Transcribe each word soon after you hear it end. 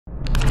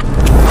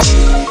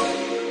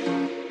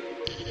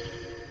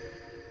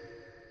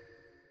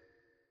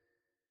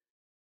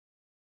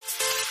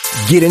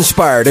Get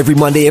inspired every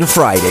Monday and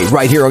Friday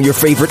right here on your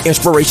favorite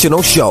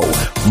inspirational show,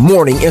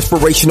 Morning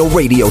Inspirational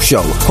Radio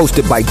Show,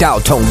 hosted by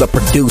Dowtone, the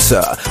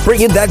producer,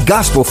 bringing that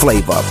gospel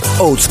flavor,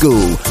 old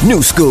school,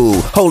 new school,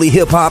 holy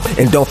hip-hop,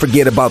 and don't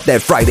forget about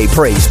that Friday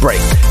praise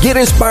break. Get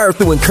inspired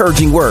through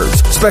encouraging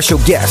words, special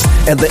guests,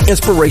 and the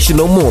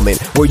inspirational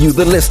moment where you,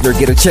 the listener,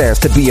 get a chance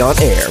to be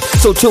on air.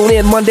 So tune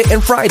in Monday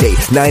and Friday,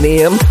 9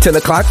 a.m., 10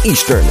 o'clock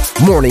Eastern,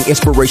 Morning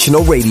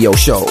Inspirational Radio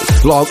Show.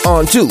 Log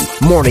on to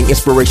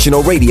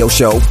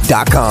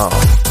morninginspirationalradioshow.com.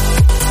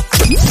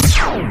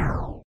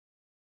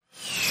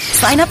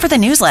 Sign up for the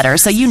newsletter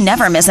so you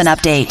never miss an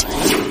update.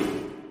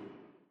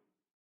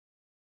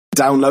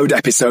 Download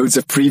episodes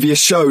of previous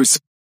shows.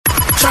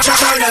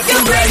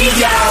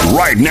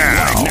 Right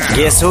now.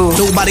 Guess who?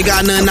 Nobody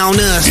got nothing on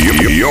us.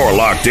 You're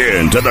locked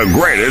in to the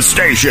greatest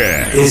station.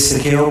 It's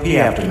the KOP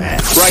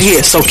Aftermath. Right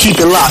here, so keep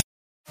it locked.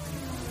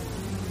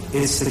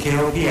 It's the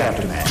KOP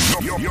Aftermath.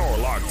 You're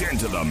locked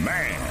into the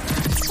man.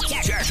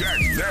 Check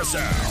this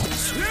out.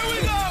 Here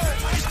we go.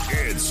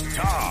 It's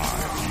time.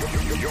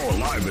 You're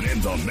live and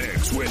in the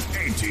mix with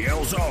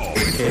ATL Zone.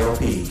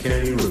 KOP,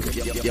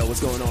 karaoke. Yo,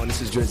 what's going on?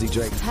 This is Drizzy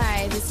Drake.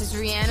 Hi, this is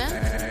Rihanna.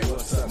 Hey,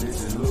 what's up?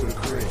 This is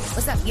Ludacris.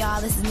 What's up, y'all?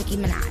 This is Nicki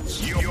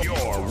Minaj.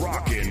 You're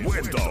rocking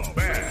with the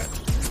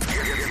best.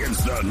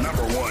 It's the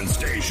 #1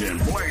 station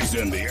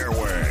blazing the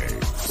airway.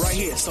 Right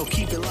here, so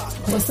keep it locked.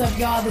 What's up,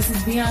 y'all? This is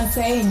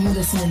Beyonce, and you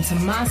listening to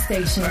my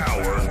station.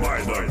 Powered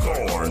by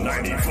the Core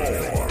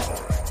 94.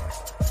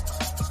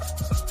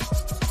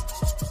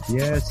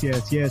 Yes.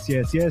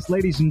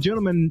 Ladies and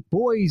gentlemen,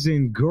 boys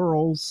and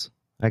girls,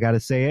 I got to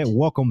say it.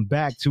 Welcome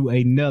back to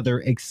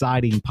another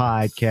exciting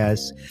podcast.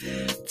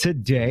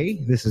 Today,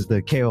 this is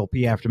the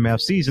KLP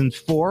Aftermath Season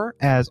 4.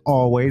 As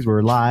always,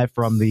 we're live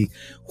from the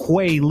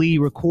Hui Lee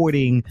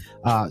recording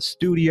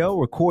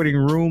recording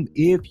room,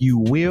 if you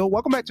will.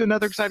 Welcome back to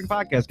another exciting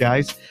podcast,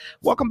 guys.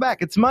 Welcome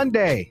back. It's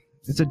Monday.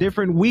 It's a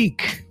different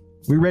week.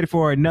 We're ready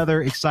for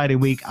another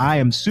exciting week. I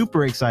am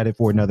super excited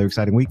for another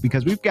exciting week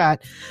because we've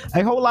got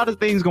a whole lot of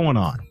things going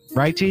on.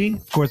 Right, T?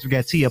 Of course, we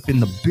got T up in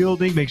the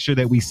building. Make sure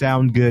that we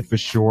sound good for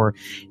sure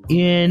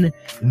in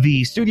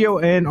the studio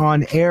and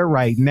on air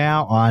right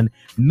now on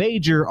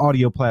major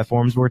audio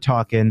platforms. We're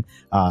talking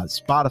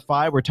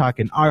Spotify. We're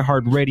talking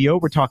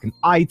iHeartRadio. We're talking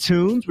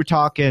iTunes. We're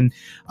talking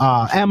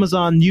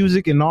Amazon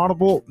Music and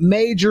Audible.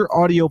 Major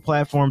audio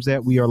platforms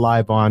that we are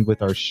live on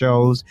with our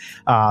shows.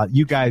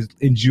 You guys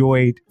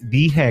enjoyed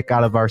the heck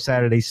out of our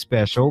Saturday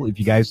special. If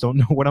you guys don't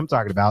know what I'm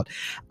talking about,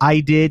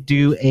 I did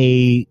do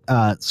a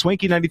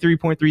Swanky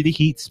 93.3 The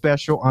Heat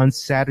special on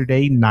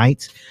Saturday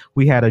night.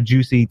 We had a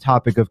juicy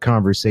topic of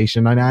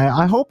conversation, and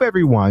I hope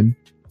everyone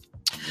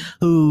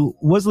who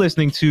was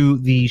listening to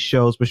the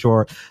shows for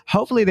sure,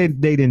 hopefully they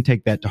didn't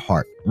take that to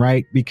heart,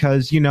 right?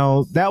 Because, you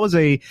know, that was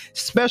a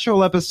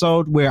special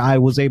episode where I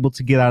was able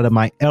to get out of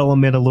my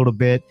element a little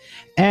bit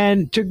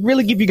and to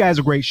really give you guys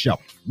a great show,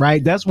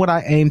 right? That's what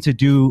I aim to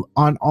do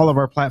on all of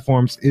our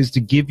platforms, is to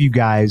give you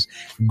guys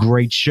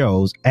great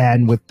shows.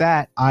 And with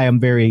that, I am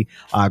very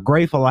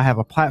grateful I have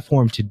a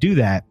platform to do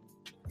that.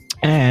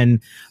 And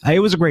it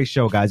was a great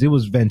show, guys. It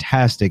was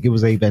fantastic. It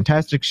was a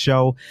fantastic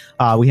show.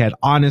 We had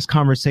honest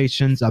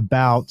conversations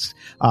about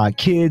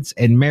kids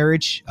and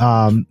marriage.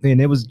 And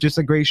it was just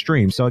a great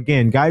stream. So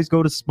again, guys,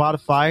 go to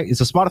Spotify. It's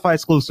a Spotify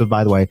exclusive,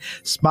 by the way.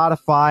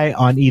 Spotify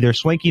on either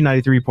Swanky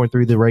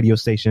 93.3, the radio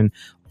station,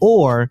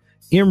 or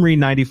Emory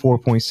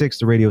 94.6,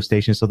 the radio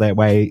station, so that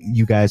way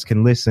you guys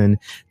can listen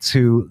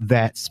to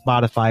that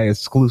Spotify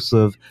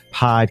exclusive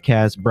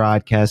podcast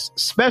broadcast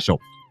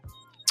special.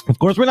 Of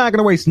course, we're not going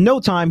to waste no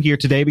time here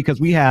today because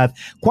we have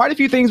quite a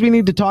few things we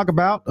need to talk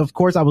about. Of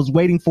course, I was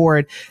waiting for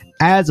it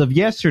as of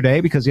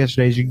yesterday because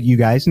yesterday, as you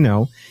guys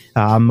know,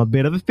 I'm a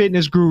bit of a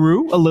fitness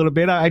guru, a little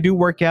bit. I do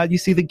work out. You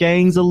see the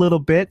gains a little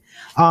bit.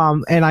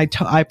 And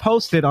I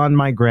posted on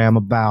my gram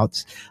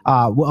about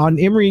on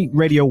Emory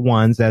Radio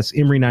 1's, that's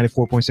Emory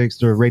 94.6,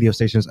 the radio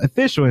station's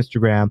official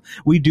Instagram,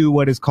 we do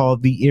what is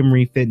called the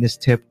Emory Fitness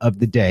Tip of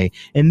the Day.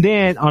 And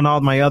then on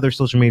all my other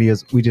social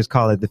medias, we just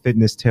call it the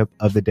Fitness Tip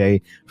of the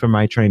Day for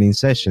my training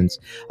sessions.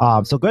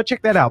 So go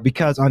check that out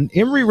because on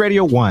Emory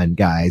Radio 1,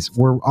 guys,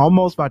 we're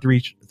almost about to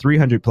reach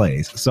 300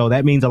 plays. So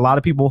that means a lot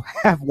of people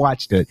have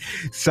watched it.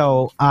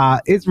 So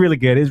it's really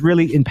good. It's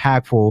really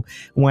impactful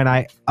when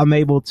I'm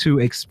able to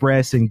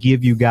express and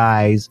give you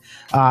guys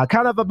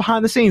kind of a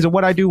behind the scenes of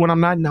what I do when I'm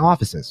not in the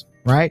offices,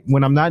 right?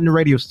 When I'm not in the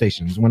radio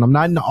stations, when I'm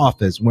not in the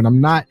office, when I'm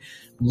not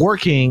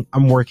working,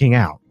 I'm working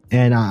out.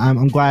 And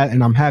I'm glad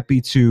and I'm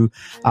happy to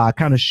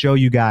kind of show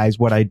you guys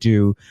what I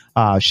do.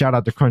 Shout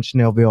out to Crunch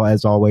Snellville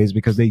as always,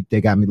 because they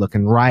got me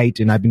looking right.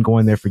 And I've been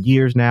going there for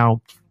years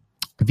now.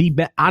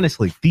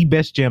 Honestly, the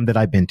best gym that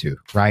I've been to,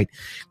 right?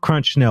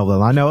 Crunch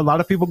Snellville. I know a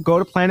lot of people go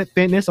to Planet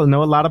Fitness. I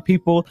know a lot of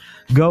people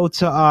go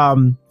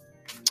to,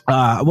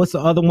 what's the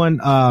other one?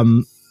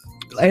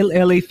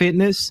 LA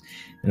Fitness.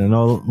 And I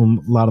know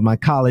a lot of my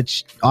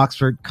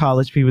Oxford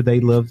College people, they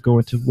love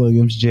going to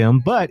Williams Gym.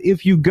 But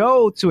if you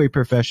go to a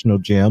professional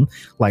gym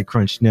like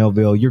Crunch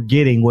Snellville, you're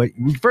getting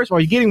first of all,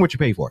 you're getting what you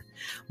pay for,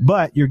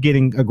 but you're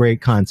getting a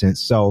great content.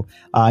 So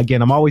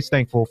again, I'm always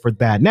thankful for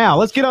that. Now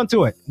let's get on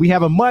to it. We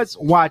have a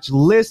must watch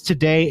list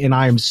today, and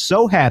I am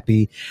so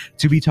happy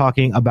to be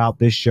talking about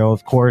this show.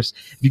 Of course,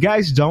 if you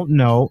guys don't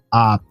know,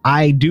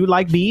 I do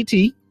like BET.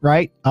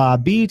 Right?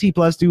 BET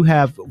Plus do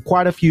have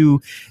quite a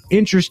few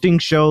interesting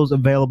shows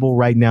available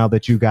right now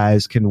that you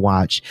guys can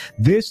watch.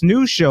 This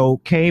new show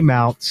came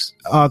out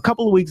a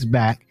couple of weeks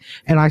back,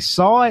 and I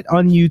saw it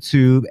on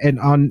YouTube and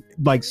on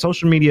like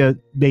social media.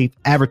 They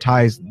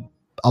advertised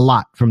a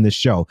lot from this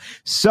show.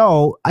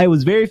 So it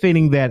was very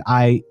fitting that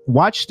I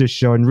watched this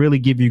show and really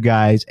give you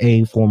guys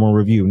a formal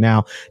review.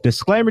 Now,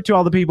 disclaimer to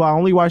all the people, I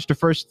only watched the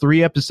first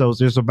 3 episodes.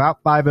 There's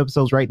about 5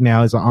 episodes right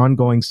now. It's an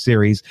ongoing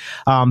series.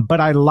 But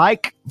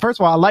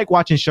first of all, I like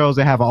watching shows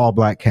that have an all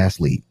black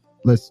cast lead.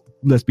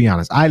 Let's be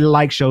honest. I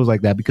like shows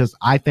like that because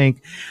I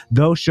think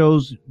those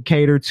shows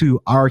cater to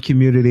our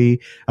community.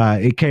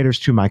 It caters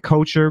to my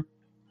culture.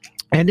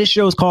 And this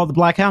show is called The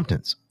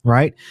Blackhamptons,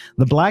 right?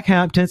 The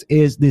Blackhamptons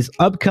is this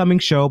upcoming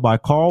show by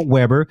Carl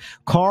Weber.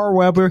 Carl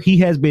Weber, he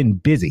has been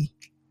busy,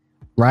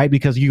 right?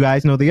 Because you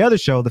guys know the other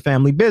show, The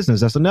Family Business.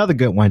 That's another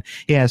good one.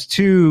 He has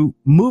 2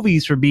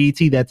 movies for BET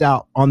that's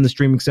out on the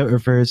streaming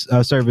service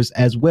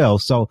as well.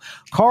 So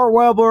Carl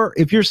Weber,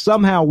 if you're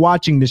somehow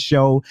watching the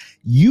show,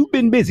 you've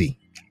been busy.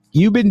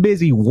 You've been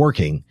busy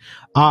working.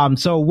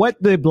 So what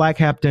the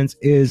Blackhamptons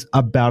is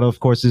about, of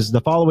course, is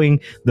the following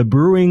the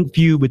brewing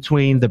feud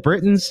between the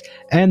Britons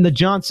and the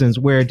Johnsons,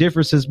 where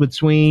differences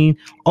between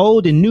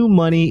old and new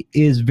money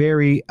is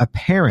very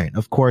apparent.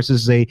 Of course,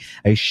 this is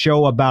a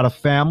show about a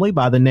family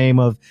by the name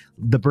of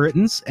the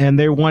Britons, and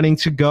they're wanting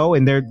to go,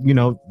 and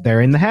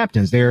they're in the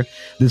Hamptons. They're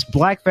this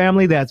black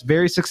family that's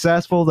very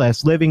successful,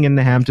 that's living in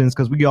the Hamptons,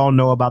 because we all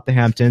know about the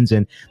Hamptons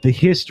and the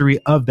history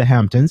of the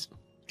Hamptons.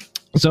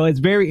 So it's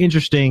very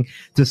interesting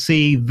to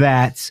see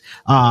that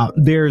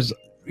there's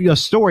a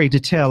story to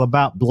tell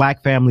about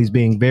black families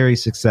being very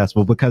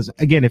successful, because,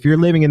 again, if you're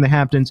living in the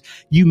Hamptons,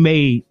 you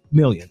made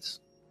millions,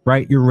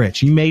 right? You're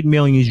rich. You made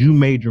millions. You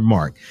made your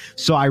mark.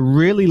 So I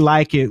really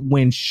like it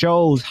when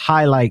shows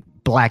highlight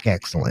black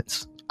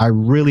excellence. I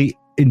really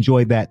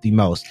enjoy that the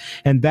most.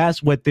 And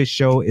that's what this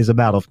show is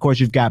about. Of course,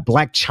 you've got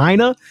Black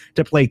China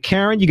to play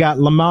Karen. You got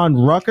Lamont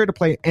Rucker to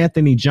play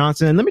Anthony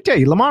Johnson. And let me tell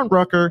you, Lamont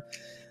Rucker,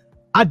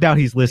 I doubt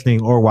he's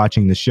listening or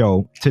watching the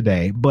show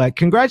today, but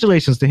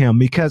congratulations to him,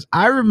 because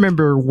I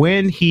remember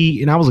when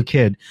and I was a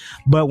kid,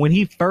 but when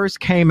he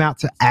first came out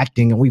to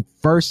acting and we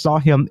first saw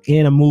him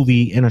in a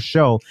movie, in a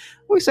show,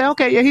 we say,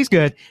 okay, yeah, he's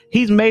good.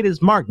 He's made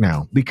his mark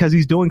now because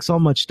he's doing so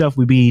much stuff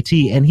with BET,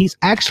 and he's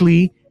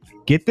actually,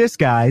 get this,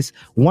 guys,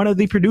 one of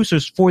the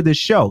producers for this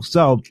show.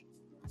 So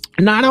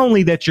not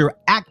only that you're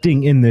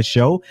acting in this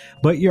show,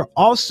 but you're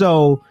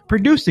also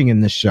producing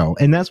in this show.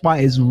 And that's why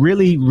it's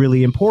really,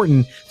 really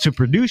important to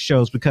produce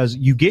shows, because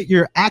you get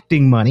your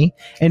acting money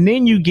and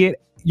then you get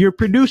your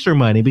producer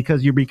money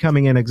because you're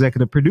becoming an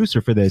executive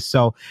producer for this.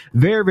 So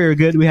very, very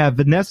good. We have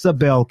Vanessa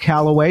Bell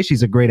Calloway.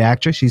 She's a great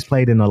actress. She's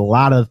played in a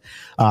lot of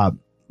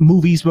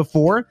movies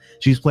before.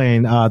 She's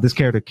playing this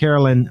character,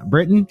 Carolyn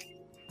Britton.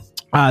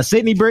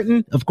 Sydney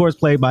Britton, of course,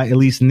 played by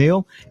Elise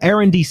Neal.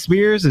 Aaron D.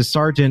 Spears is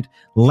Sergeant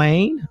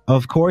Lane.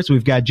 Of course,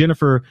 we've got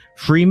Jennifer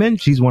Freeman.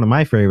 She's one of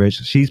my favorites.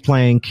 She's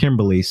playing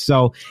Kimberly.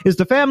 So it's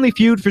the family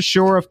feud for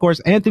sure. Of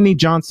course, Anthony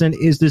Johnson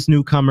is this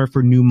newcomer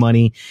for new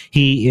money.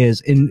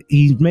 He's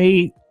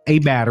made a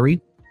battery.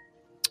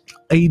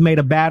 He made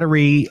a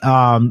battery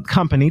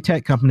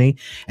tech company,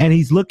 and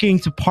he's looking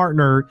to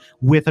partner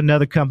with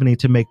another company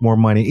to make more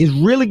money. It's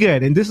really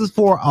good. And this is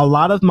for a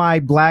lot of my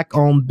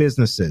black-owned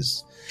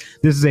businesses.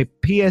 This is a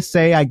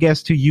PSA, I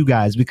guess, to you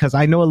guys, because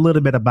I know a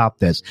little bit about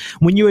this.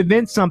 When you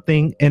invent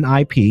something in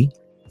IP,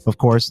 of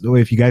course,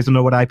 if you guys don't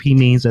know what IP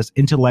means, that's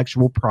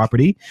intellectual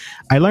property.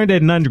 I learned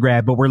it in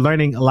undergrad, but we're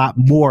learning a lot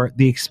more,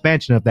 the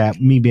expansion of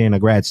that, me being a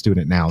grad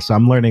student now. So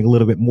I'm learning a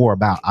little bit more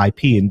about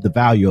IP and the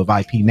value of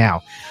IP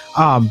now.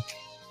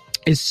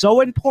 It's so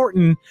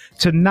important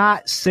to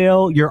not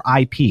sell your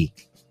IP.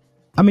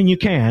 I mean, you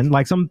can,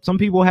 like some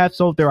people have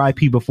sold their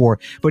IP before,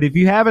 but if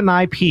you have an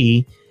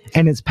IP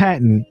and it's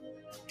patent,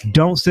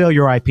 don't sell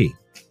your IP,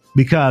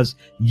 because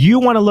you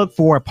want to look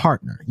for a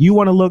partner. You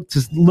want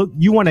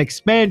to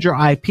expand your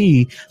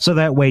IP so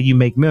that way you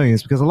make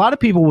millions, because a lot of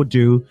people will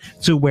do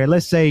to where,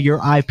 let's say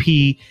your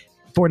IP,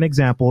 for an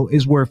example,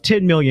 is worth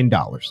 $10 million,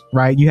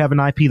 right? You have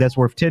an IP that's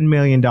worth $10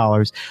 million.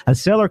 A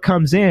seller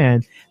comes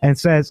in and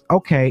says,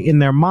 okay, in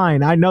their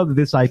mind, I know that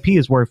this IP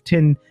is worth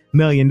 $10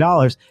 million.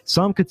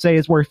 Some could say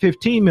it's worth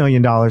 $15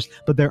 million,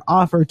 but they're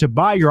offered to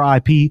buy your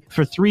IP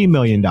for $3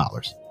 million.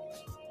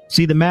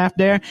 See the math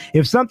there?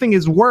 If something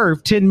is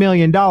worth $10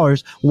 million,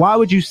 why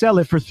would you sell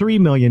it for $3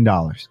 million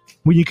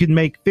when you can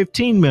make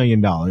 $15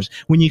 million,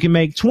 when you can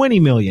make $20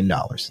 million,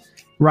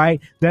 right?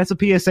 That's a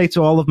PSA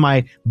to all of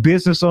my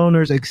business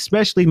owners,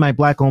 especially my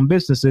black-owned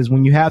businesses.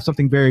 When you have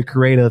something very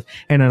creative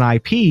and an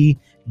IP,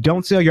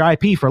 don't sell your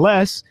IP for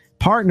less.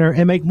 partner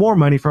and make more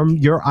money from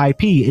your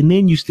IP, and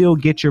then you still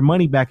get your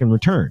money back in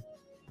return.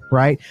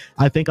 Right?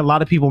 I think a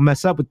lot of people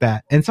mess up with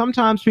that. And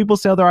sometimes people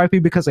sell their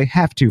IP because they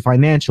have to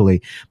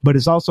financially, but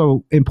it's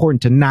also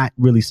important to not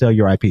really sell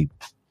your IP.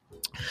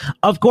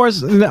 Of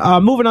course,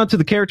 moving on to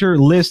the character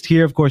list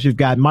here, of course, you've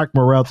got Mark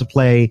Morrell to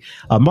play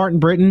Martin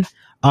Britton.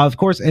 Of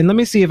course, and let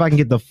me see if I can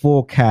get the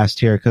full cast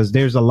here because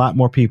there's a lot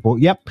more people.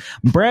 Yep.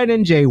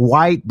 Brandon J.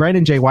 White.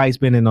 Brandon J. White's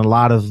been in a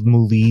lot of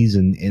movies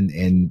and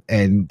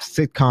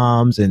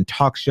sitcoms and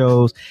talk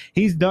shows.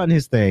 He's done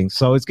his thing.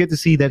 So it's good to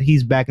see that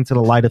he's back into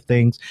the light of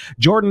things.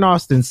 Jordan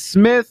Austin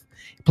Smith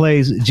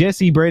plays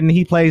Jesse Britton.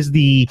 He plays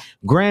the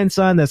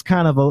grandson that's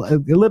kind of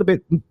a little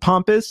bit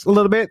pompous, a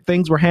little bit.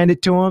 Things were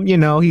handed to him. You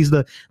know, he's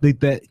the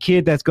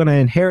kid that's going to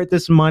inherit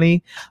this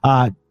money.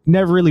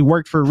 Never really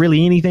worked for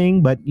really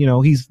anything, but, you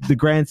know, he's the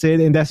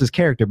grandson, and that's his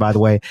character, by the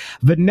way.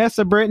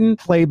 Vanessa Britton,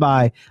 played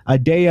by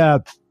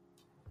Adea,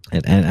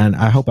 and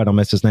I hope I don't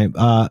mess his name,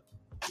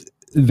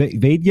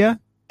 Vaidya.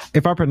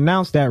 If I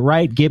pronounce that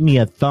right, give me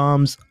a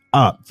thumbs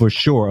up for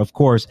sure. Of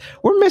course,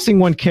 we're missing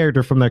one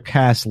character from their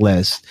cast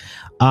list.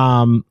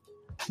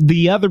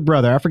 The other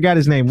brother, I forgot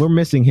his name. We're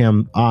missing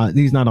him.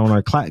 He's not on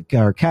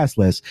our cast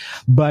list,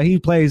 but he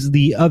plays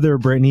the other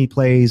Britton. He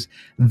plays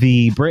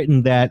the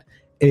Britton that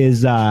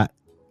is,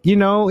 you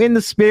know, in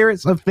the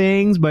spirits of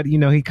things, but, you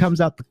know, he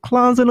comes out the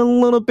closet a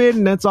little bit,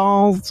 and that's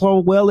all so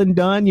well and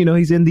done. You know,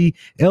 he's in the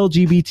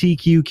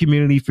LGBTQ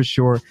community for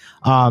sure.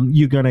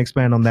 You're going to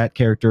expand on that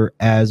character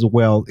as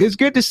well. It's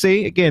good to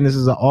see. Again, this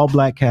is an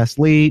all-black cast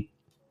lead.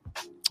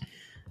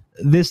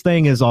 This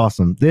thing is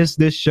awesome. This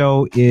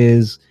show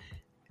is...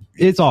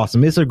 It's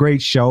awesome. It's a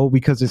great show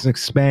because it's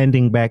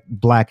expanding back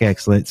black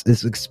excellence.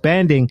 It's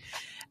expanding,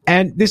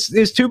 and this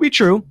is to be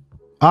true.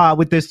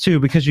 With this too,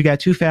 because you got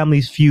two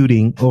families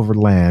feuding over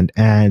land,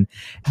 and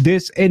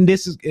this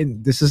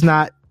is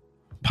not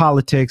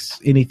politics,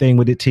 anything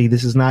with it.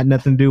 This is not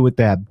nothing to do with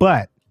that.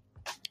 But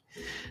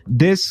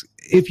this,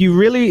 if you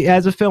really,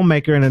 as a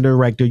filmmaker and a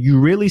director, you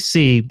really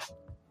see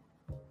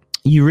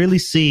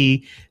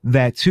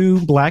that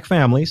two black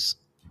families,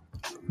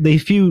 they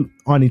feud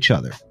on each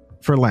other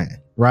for land,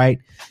 right?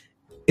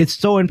 It's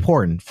so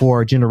important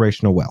for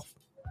generational wealth.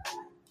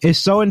 It's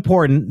so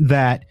important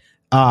that,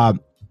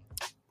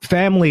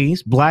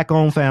 families,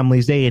 black-owned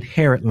families, they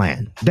inherit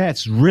land.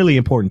 That's really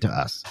important to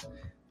us.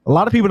 A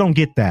lot of people don't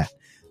get that,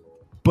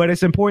 but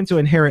it's important to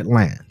inherit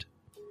land,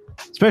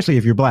 especially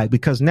if you're black,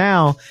 because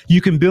now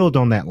you can build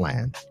on that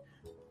land,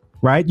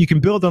 right? You can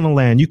build on the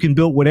land. You can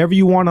build whatever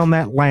you want on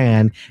that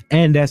land,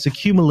 and that's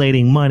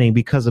accumulating money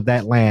because of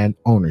that land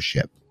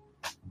ownership,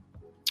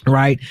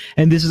 right?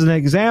 And this is an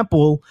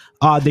example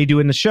they do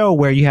in the show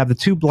where you have the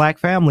two black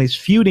families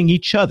feuding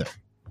each other.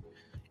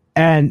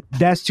 And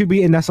that's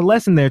a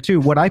lesson there too.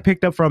 What I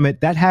picked up from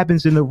it, that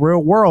happens in the real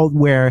world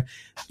where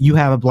you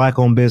have a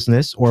black-owned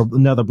business or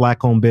another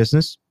black-owned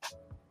business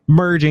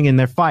merging and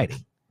they're fighting.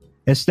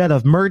 Instead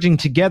of merging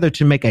together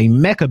to make a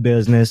mecca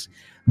business,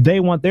 they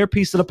want their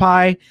piece of the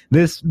pie.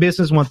 This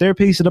business want their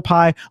piece of the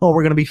pie. Oh,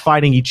 we're going to be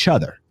fighting each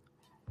other,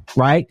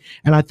 right?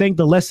 And I think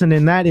the lesson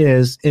in that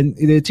is, and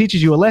it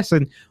teaches you a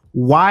lesson,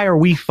 why are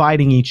we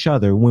fighting each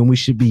other when we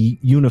should be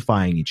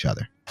unifying each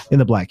other in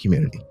the black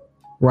community?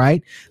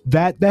 Right?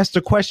 That's the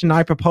question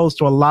I propose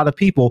to a lot of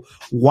people.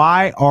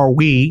 Why are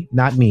we,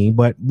 not me,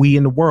 but we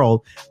in the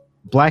world,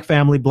 black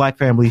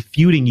family,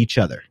 feuding each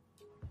other,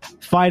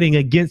 fighting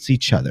against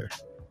each other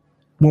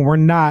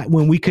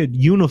when we could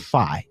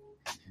unify?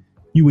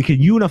 We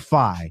could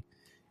unify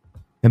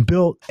and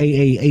build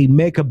a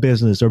mega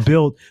business or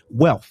build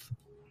wealth,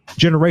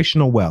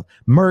 generational wealth,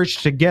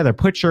 merge together,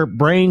 put your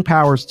brain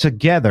powers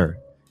together,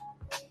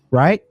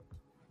 right?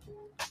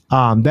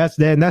 That's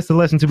the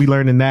lesson to be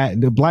learned in that.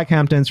 The Black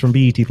Hamptons from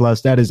BET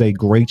Plus, that is a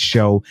great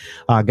show.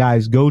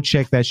 Guys, go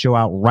check that show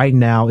out right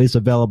now. It's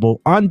available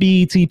on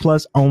BET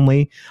Plus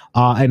only.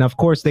 And of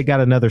course, they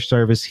got another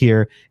service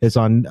here. It's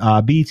on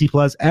BET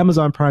Plus,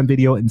 Amazon Prime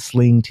Video, and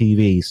Sling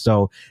TV.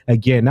 So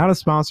again, not a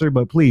sponsor,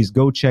 but please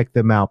go check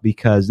them out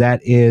because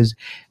that is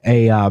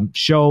a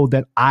show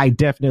that I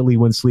definitely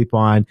wouldn't sleep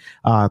on.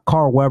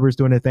 Carl Weber's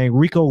doing a thing.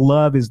 Rico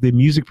Love is the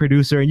music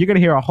producer, and you're going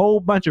to hear a whole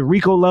bunch of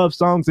Rico Love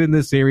songs in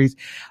this series.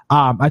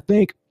 I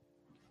think,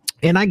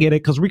 and I get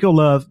it, because Rico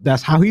Love,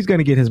 that's how he's going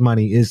to get his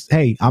money is,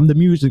 hey, I'm the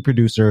music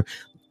producer.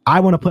 I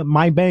want to put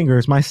my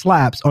bangers, my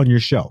slaps on your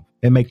show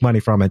and make money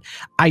from it.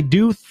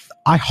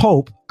 I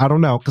hope, I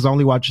don't know, because I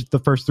only watched the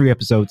first 3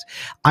 episodes.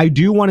 I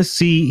do want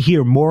to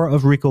hear more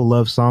of Rico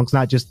Love songs,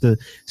 not just the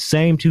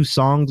same 2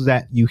 songs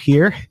that you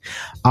hear.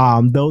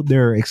 Though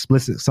they're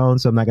explicit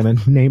songs, so I'm not going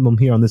to name them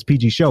here on this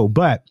PG show,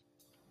 but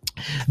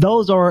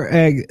those are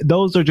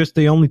just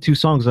the only 2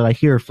 songs that I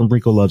hear from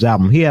Rico Love's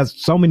album. He has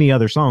so many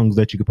other songs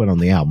that you could put on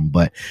the album,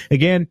 but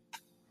again,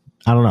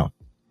 I don't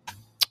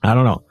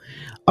know.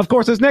 Of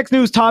course, this next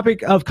news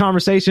topic of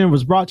conversation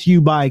was brought to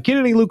you by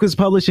Kennedy Lucas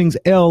Publishing's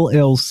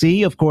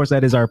LLC. Of course,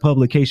 that is our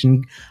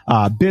publication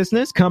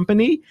business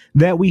company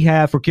that we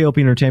have for KLP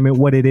Entertainment.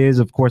 What it is,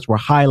 of course, we're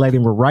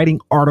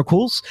writing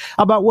articles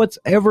about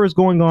whatever is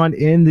going on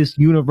in this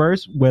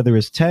universe, whether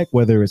it's tech,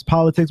 whether it's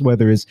politics,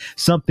 whether it's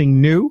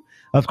something new.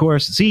 Of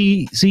course,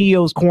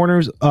 CEO's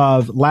Corners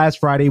of last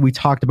Friday, we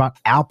talked about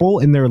Apple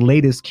in their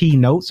latest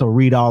keynote, so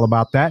read all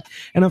about that.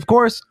 And of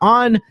course,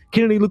 on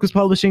Kennedy Lucas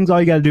Publishing, all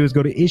you got to do is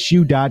go to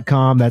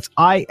issuu.com. That's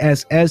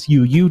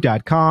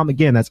ISSUU.com.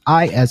 Again, that's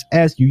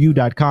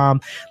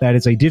ISSUU.com. That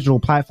is a digital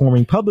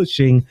platforming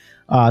publishing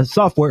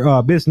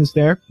software business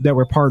there that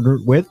we're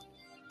partnered with.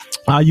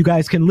 You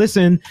guys can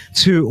listen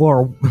to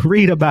or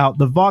read about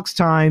the Vox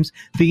Times,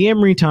 the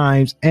Emory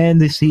Times, and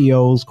the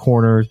CEO's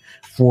Corner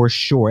for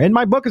sure. And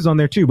my book is on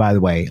there too, by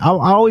the way.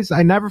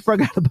 I never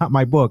forgot about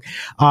my book,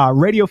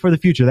 Radio for the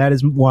Future. That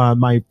is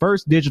my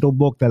first digital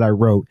book that I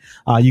wrote.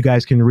 You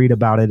guys can read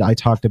about it. I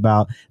talked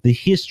about the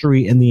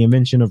history and the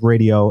invention of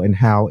radio and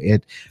how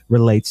it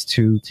relates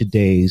to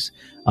today's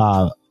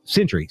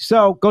century.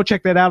 So go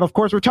check that out. Of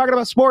course, we're talking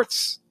about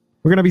sports.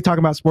 We're going to be talking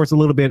about sports a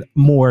little bit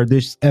more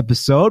this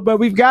episode, but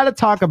we've got to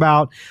talk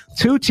about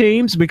two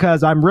teams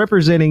because I'm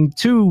representing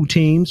two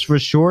teams for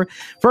sure.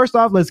 First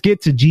off, let's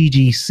get to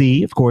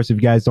GGC. Of course, if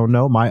you guys don't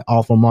know, my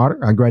alma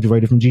mater, I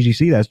graduated from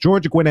GGC. That's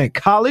Georgia Gwinnett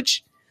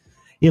College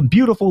in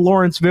beautiful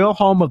Lawrenceville,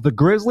 home of the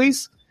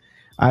Grizzlies.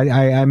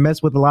 I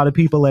messed with a lot of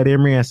people at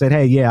Emory. I said,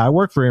 hey, yeah, I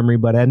work for Emory,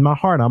 but in my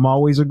heart, I'm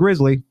always a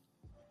Grizzly.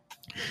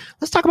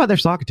 Let's talk about their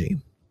soccer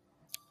team.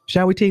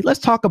 Shall we, T? Let's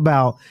talk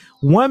about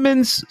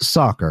women's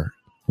soccer.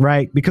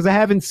 Right, because I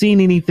haven't seen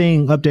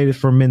anything updated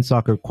for men's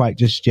soccer quite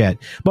just yet.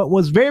 But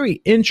what's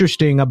very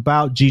interesting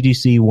about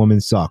GGC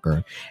women's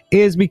soccer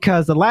is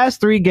because the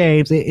last 3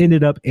 games, it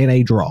ended up in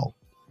a draw.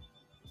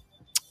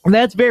 And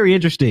that's very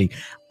interesting.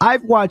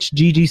 I've watched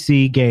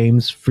GGC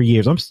games for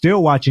years. I'm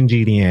still watching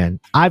GDN.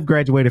 I've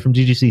graduated from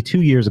GGC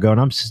 2 years ago,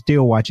 and I'm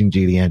still watching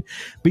GDN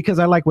because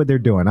I like what they're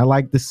doing. I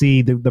like to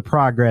see the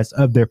progress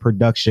of their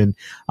production.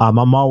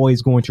 I'm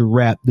always going to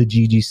rep the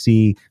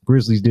GGC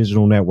Grizzlies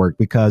Digital Network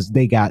because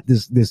they got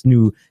this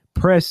new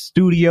press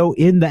studio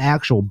in the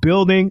actual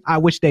building. I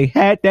wish they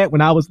had that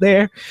when I was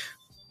there.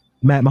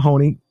 Matt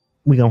Mahoney,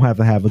 we're going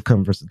to have a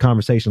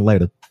conversation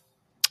later.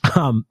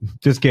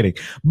 Just kidding.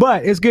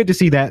 But it's good to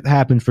see that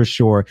happen for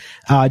sure.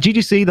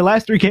 GGC, the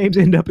last 3 games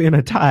end up in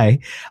a tie.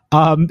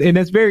 And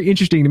that's very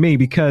interesting to me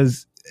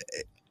because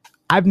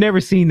I've never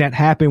seen that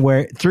happen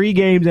where 3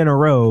 games in a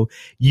row,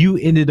 you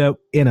ended up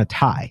in a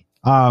tie.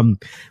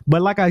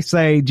 But like I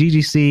say,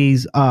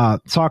 GGC's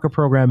soccer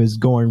program is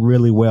going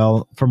really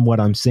well from what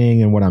I'm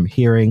seeing and what I'm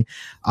hearing.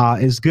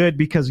 It's good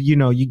because, you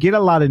know, you get a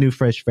lot of new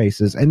fresh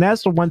faces. And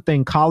that's the one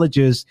thing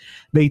colleges,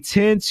 they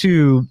tend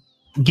to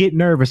get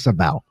nervous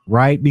about,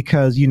 right?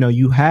 Because, you know,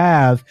 you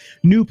have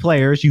new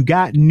players, you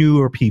got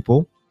newer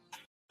people,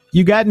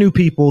 you got new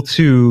people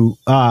to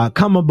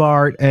come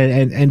aboard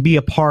and be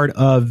a part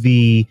of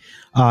the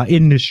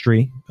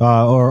industry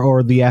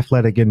or the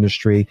athletic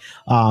industry.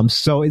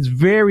 So it's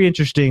very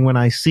interesting when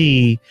I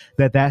see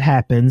that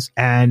happens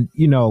and,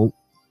 you know,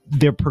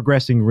 they're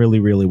progressing really,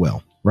 really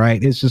well.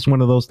 Right. It's just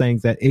one of those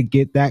things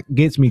that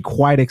gets me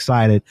quite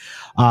excited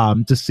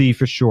to see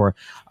for sure.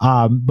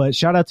 But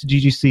shout out to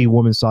GGC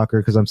women's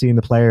soccer because I'm seeing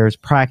the players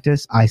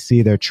practice. I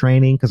see their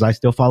training because I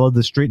still follow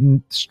the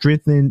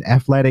strengthened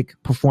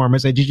athletic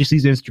performance at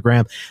GGC's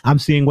Instagram. I'm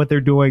seeing what they're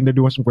doing. They're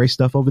doing some great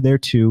stuff over there,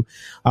 too.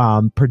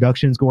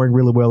 Production's going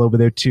really well over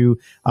there, too.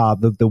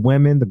 The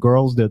women, the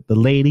girls, the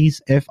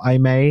ladies, if I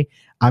may.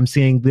 I'm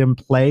seeing them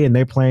play and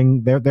they're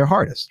playing their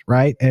hardest,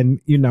 right? And,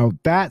 you know,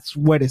 that's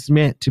what it's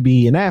meant to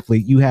be an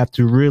athlete. You have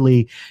to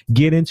really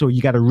get into it.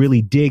 You got to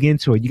really dig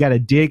into it. You got to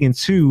dig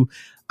into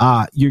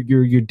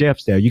your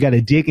depths there. You got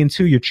to dig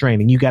into your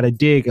training. You got to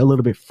dig a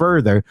little bit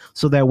further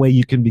so that way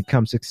you can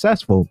become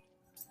successful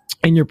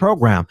in your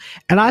program.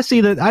 And I see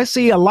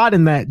a lot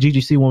in that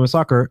GGC women's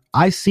soccer.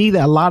 I see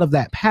that a lot of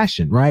that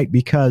passion, right?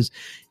 Because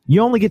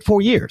you only get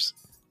 4 years,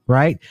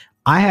 right?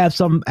 I have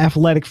some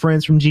athletic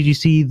friends from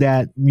GGC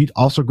that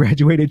also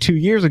graduated 2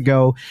 years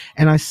ago,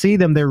 and I see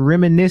them, they're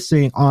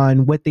reminiscing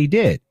on what they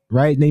did,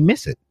 right? And they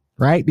miss it,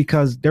 right?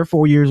 Because their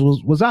 4 years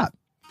was up.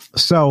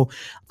 So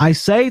I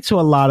say to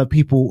a lot of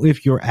people,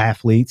 if you're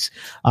athletes,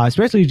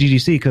 especially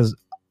GGC, because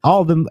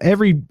all of them,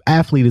 every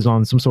athlete is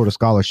on some sort of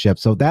scholarship.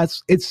 So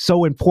it's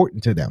so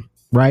important to them.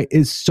 Right.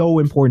 It's so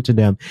important to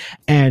them.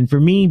 And for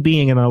me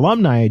being an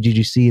alumni at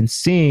GGC and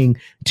seeing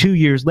 2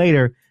 years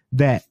later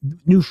that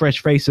new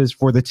fresh faces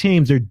for the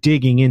teams are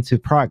digging into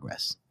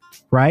progress.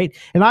 Right.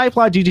 And I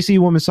applaud GGC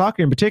women's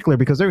soccer in particular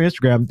because their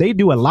Instagram, they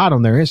do a lot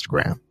on their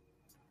Instagram.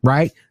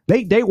 Right.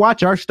 They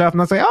watch our stuff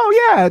and I say,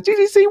 oh, yeah,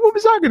 GGC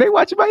women's soccer. They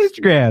watch my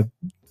Instagram.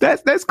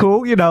 That's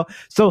cool. You know,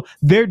 so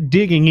they're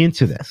digging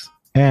into this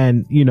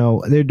and, you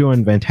know, they're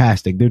doing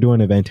fantastic. They're doing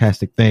a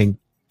fantastic thing.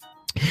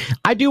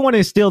 I do want to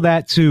instill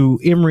that to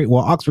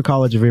Oxford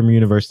College of Emory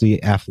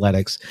University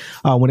athletics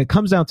when it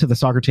comes down to the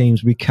soccer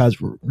teams, because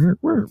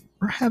we're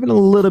having a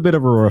little bit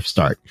of a rough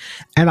start,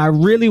 and I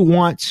really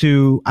want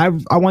to. I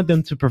want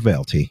them to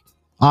prevail.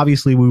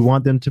 Obviously, we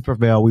want them to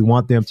prevail. We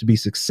want them to be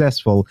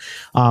successful.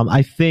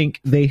 I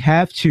think they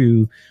have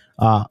to.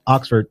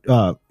 Oxford,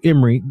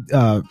 Emory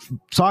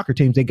soccer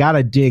teams, they got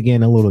to dig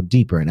in a little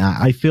deeper. And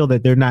I feel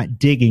that they're not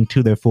digging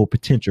to their full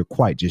potential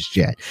quite just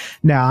yet.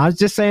 Now, I was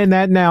just saying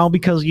that now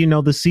because,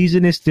 the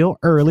season is still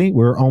early.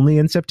 We're only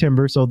in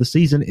September, so the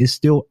season is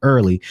still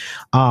early.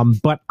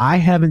 But I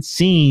haven't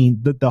seen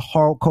the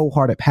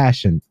cold-hearted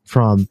passion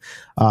from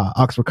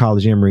Oxford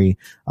College Emory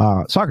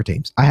soccer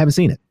teams. I haven't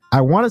seen it. I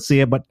want to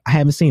see it, but I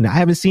haven't seen it. I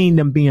haven't seen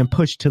them being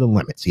pushed to the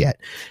limits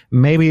yet.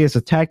 Maybe it's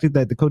a tactic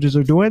that the coaches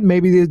are doing.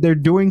 Maybe they're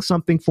doing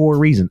something for a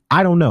reason.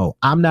 I don't know.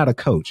 I'm not a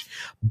coach,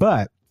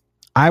 but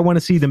I want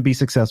to see them be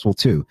successful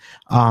too,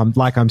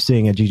 like I'm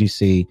seeing at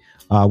GGC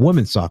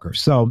women's soccer.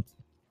 So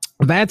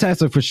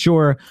fantastic for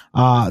sure,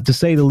 to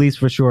say the least,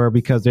 for sure,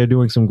 because they're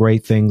doing some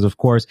great things, of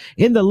course.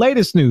 In the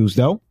latest news,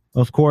 though,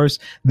 of course,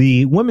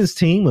 the women's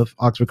team of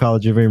Oxford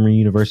College of Emory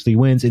University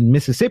wins in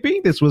Mississippi.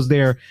 This was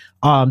their,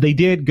 they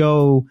did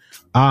go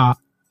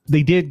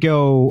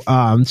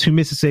to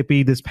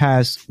Mississippi this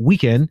past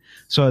weekend.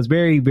 So it's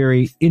very,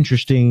 very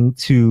interesting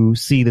to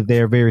see that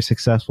they're very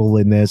successful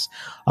in this.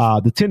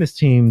 The tennis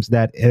teams,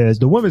 the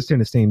women's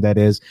tennis team,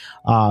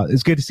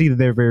 it's good to see that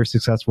they're very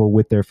successful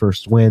with their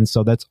first win.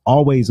 So that's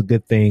always a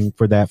good thing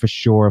for that, for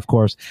sure. Of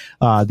course,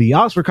 the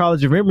Oxford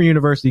College of Emory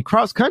University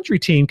cross country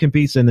team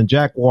competes in the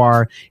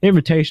Jaguar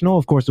Invitational.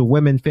 Of course, the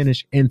women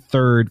finish in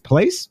third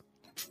place.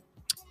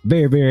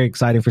 Very, very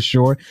exciting for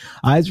sure.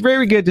 It's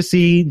very good to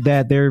see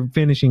that they're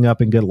finishing up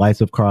in good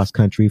lights of cross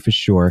country for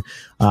sure.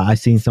 I've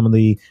seen some of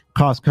the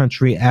cross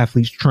country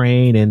athletes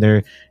train, and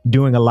they're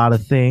doing a lot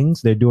of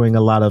things. They're doing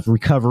a lot of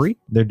recovery.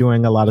 They're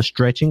doing a lot of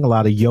stretching, a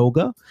lot of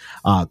yoga.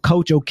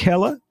 Coach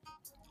Ella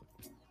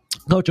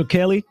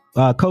O'Kelly,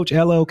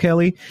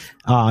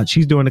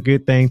 she's doing a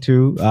good thing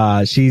too.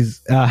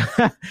 She's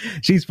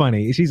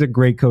funny. She's a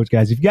great coach,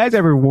 guys. If you guys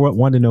ever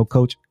want to know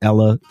Coach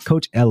Ella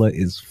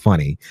is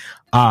funny,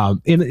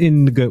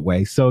 in the good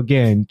way. So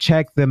again,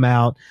 check them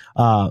out.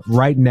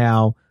 Right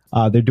now,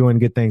 they're doing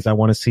good things. I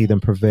want to see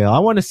them prevail. I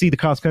want to see the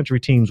cross country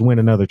teams win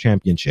another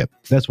championship.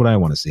 That's what I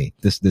want to see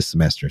this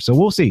semester. So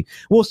we'll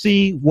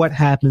see what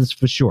happens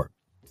for sure.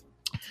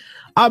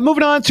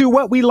 Moving on to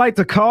what we like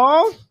to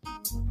call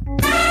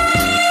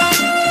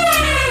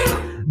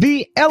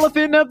the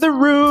elephant of the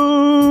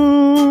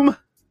room.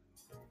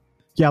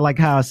 Yeah, like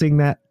how I sing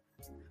that?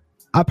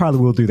 I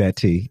probably will do that,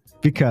 T,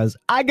 because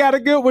I got a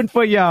good one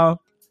for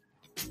y'all.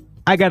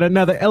 I got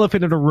another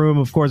elephant in the room,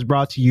 of course,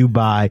 brought to you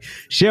by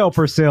Shell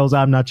Purcell's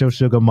I'm Not Your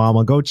Sugar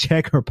Mama. Go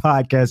check her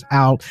podcast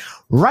out.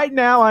 Right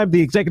now, I'm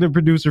the executive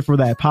producer for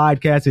that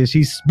podcast, and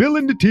she's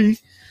spilling the tea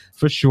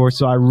for sure.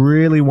 So I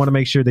really want to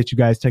make sure that you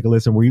guys take a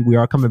listen. We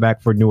are coming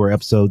back for newer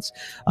episodes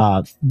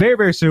very,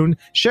 very soon.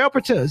 Shell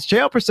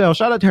Purcell,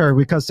 shout out to her,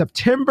 because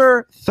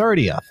September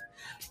 30th,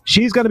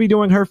 she's going to be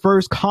doing her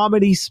first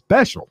comedy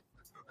special.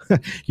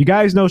 You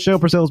guys know Shell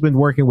Purcell's been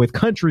working with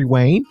Country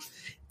Wayne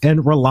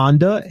and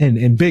Rolanda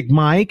and Big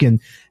Mike and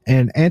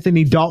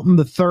Anthony Dalton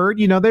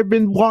III. They've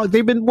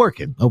been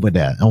working over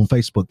there on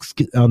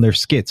Facebook, on their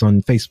skits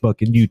on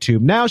Facebook and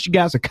YouTube. Now she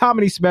got a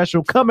comedy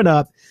special coming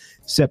up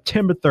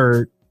September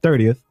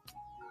 30th.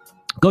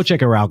 Go check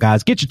her out,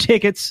 guys. Get your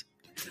tickets,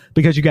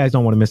 because you guys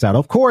don't want to miss out.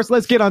 Of course,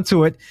 let's get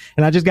onto it.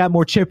 And I just got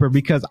more chipper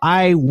because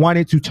I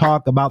wanted to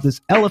talk about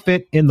this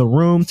elephant in the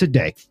room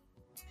today.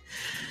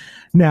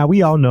 Now,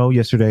 we all know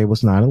yesterday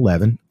was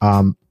 9/11.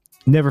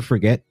 Never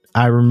forget.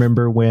 I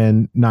remember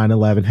when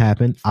 9/11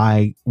 happened.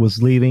 I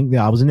was leaving.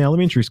 I was in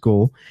elementary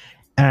school,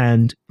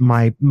 and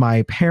my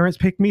parents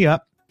picked me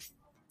up.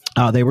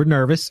 They were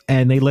nervous,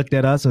 and they looked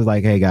at us and was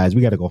like, "Hey guys,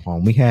 we got to go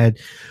home." We had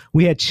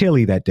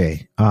chili that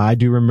day. I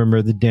do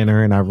remember the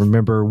dinner, and I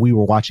remember we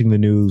were watching the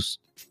news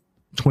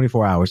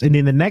 24 hours. And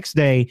then the next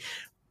day,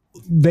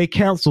 they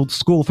canceled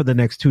school for the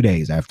next 2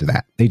 days after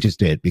that. They just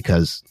did,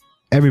 because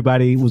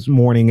everybody was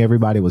mourning.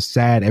 Everybody was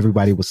sad.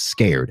 Everybody was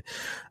scared.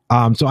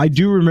 So I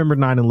do remember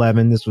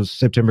 9/11. This was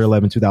September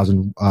 11,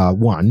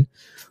 2001.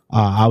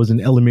 I was in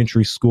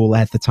elementary school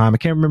at the time. I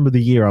can't remember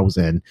the year I was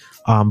in,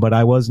 but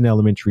I was in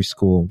elementary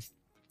school.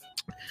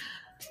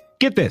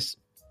 Get this.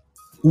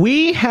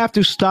 We have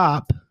to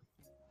stop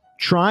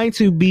trying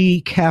to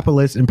be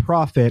capitalist and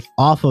profit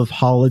off of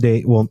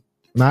holiday. Well,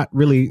 not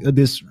really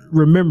this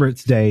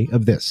Remembrance Day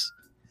of this.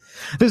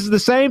 This is the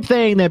same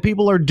thing that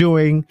people are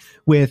doing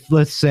with,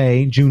 let's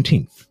say,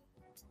 Juneteenth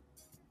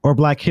or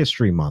Black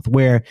History Month,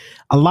 where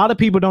a lot of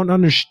people don't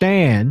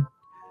understand,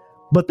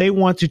 but they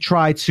want to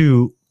try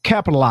to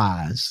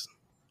capitalize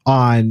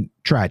on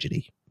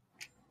tragedy,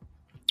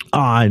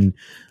 on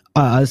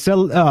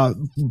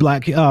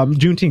Black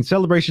Juneteenth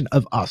celebration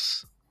of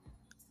us.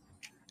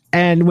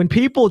 And when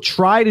people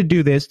try to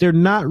do this, they're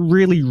not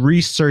really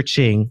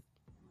researching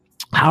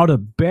how to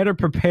better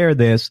prepare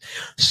this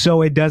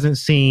so it doesn't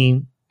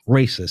seem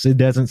racist. It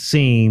doesn't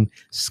seem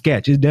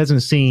sketch. It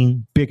doesn't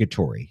seem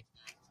bigotry,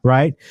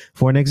 right?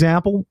 For an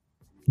example,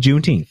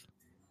 Juneteenth,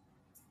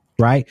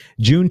 right?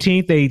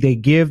 Juneteenth, they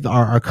give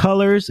our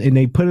colors and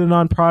they put it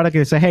on product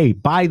and say, hey,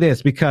 buy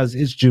this because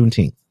it's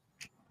Juneteenth.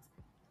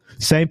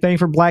 Same thing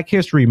for Black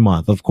History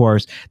Month. Of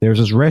course, there's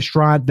this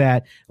restaurant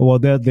that,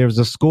 there's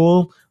a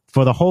school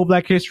for the whole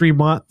Black History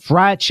Month,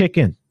 fried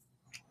chicken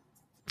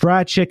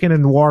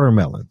and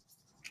watermelon.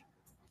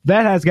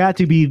 That has got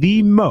to be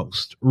the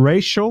most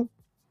racial,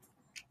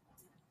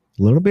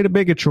 a little bit of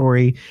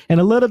bigotry, and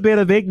a little bit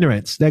of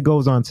ignorance that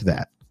goes on to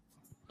that.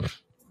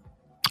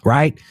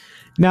 Right?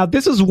 Now,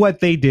 this is what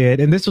they did,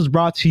 and this was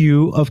brought to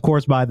you, of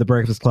course, by The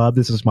Breakfast Club.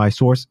 This is my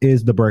source,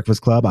 is The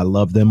Breakfast Club. I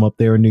love them up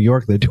there in New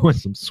York. They're doing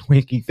some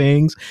swanky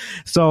things.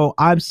 So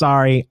I'm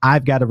sorry.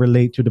 I've got to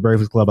relate to The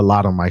Breakfast Club a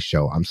lot on my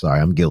show. I'm sorry.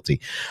 I'm guilty.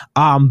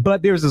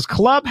 But there's this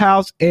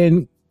clubhouse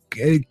in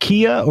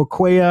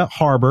Kiawah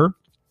Harbor.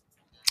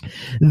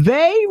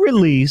 They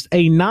released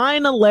a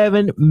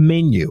 9/11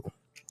 menu,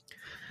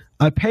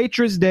 a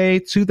Patriots Day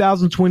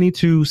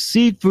 2022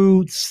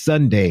 Seafood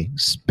Sunday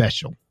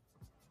special.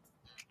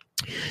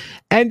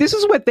 And this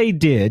is what they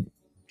did.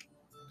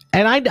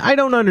 And I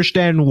don't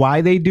understand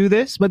why they do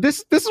this, but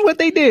this is what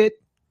they did.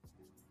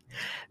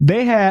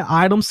 They had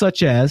items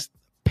such as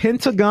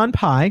Pentagon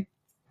Pie,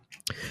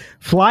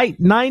 Flight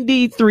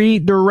 93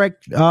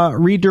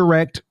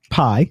 Redirect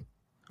Pie.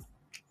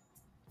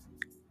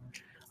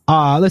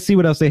 Let's see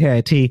what else they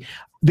had, T.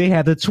 They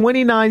had the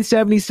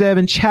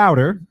 2977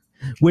 Chowder,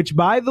 which,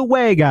 by the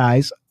way,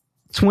 guys,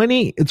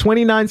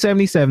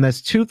 2977,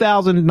 that's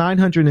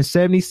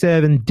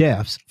 2,977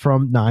 deaths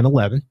from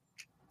 9/11.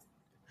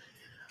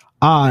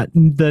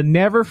 The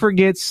Never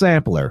Forget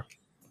Sampler.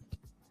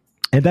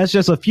 And that's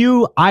just a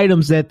few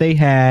items that they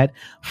had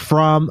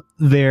from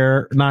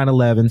their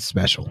 9/11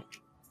 special.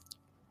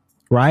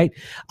 Right?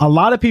 A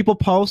lot of people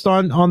post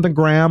on the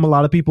gram. A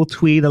lot of people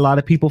tweet. A lot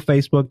of people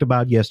Facebooked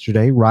about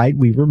yesterday. Right?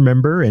 We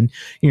remember. And,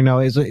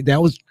 that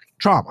was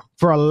trauma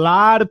for a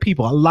lot of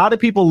people. A lot of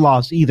people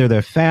lost either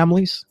their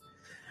families.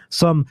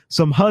 Some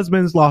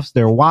husbands lost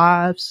their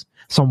wives.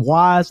 Some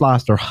wives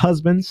lost their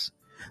husbands.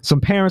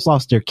 Some parents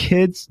lost their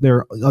kids,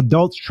 their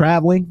adults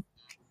traveling.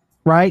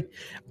 Right?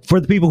 For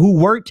the people who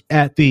worked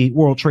at the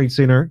World Trade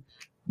Center,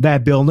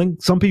 that building,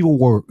 some people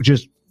were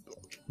just,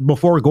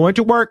 before going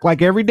to work,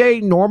 like every day,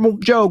 normal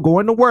Joe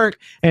going to work,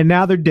 and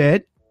now they're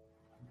dead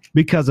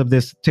because of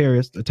this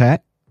terrorist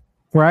attack,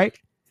 right?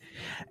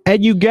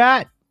 And you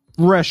got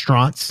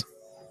restaurants,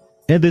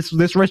 and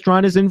this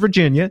restaurant is in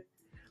Virginia,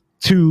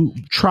 to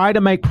try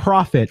to make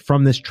profit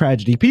from this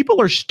tragedy.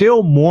 People are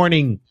still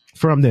mourning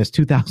from this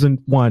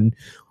 2001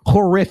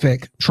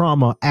 horrific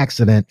trauma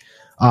accident,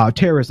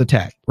 terrorist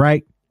attack,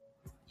 right?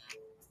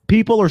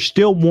 People are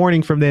still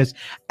mourning from this,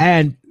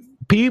 and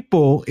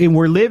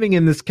we're living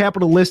in this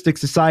capitalistic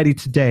society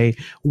today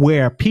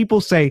where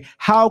people say,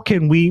 how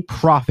can we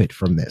profit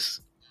from this?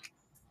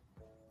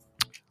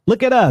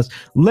 Look at us.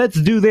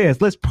 Let's do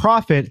this. Let's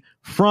profit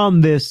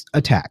from this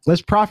attack.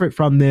 Let's profit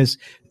from this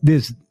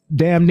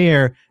damn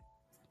near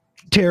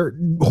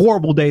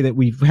horrible day that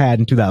we've had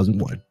in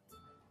 2001.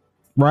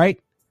 Right?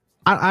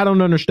 I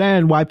don't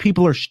understand why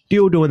people are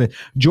still doing this.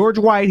 George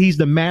White, he's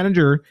the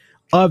manager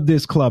of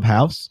this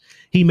clubhouse.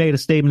 He made a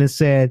statement and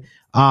said,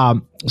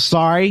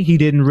 sorry, he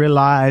didn't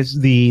realize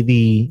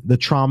the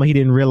trauma. He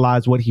didn't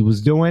realize what he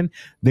was doing.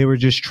 They were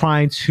just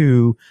trying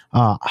to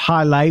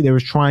highlight. They were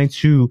trying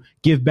to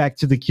give back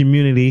to the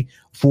community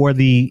for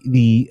the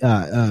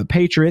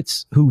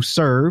patriots who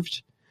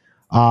served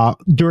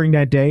during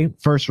that day,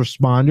 first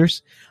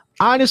responders.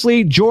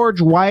 Honestly, George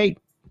White,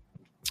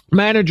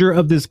 manager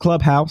of this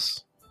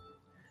clubhouse,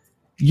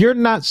 you're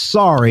not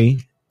sorry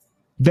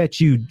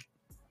that you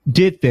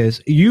did this.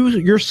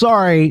 You're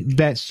sorry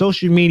that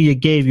social media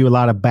gave you a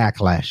lot of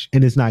backlash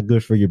and it's not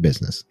good for your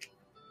business.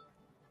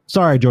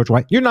 Sorry, George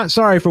White. You're not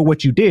sorry for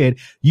what you did.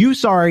 You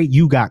sorry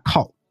you got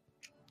caught.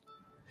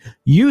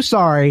 You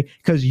sorry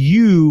because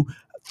you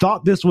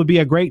thought this would be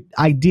a great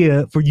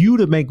idea for you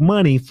to make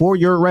money for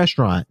your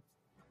restaurant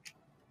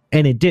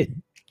and it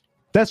didn't.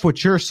 That's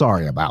what you're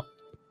sorry about.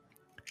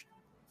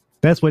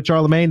 That's what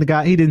Charlemagne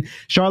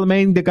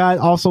the guy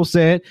also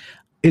said,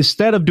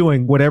 instead of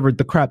doing whatever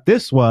the crap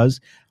this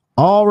was,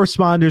 all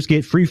responders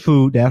get free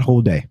food that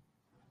whole day.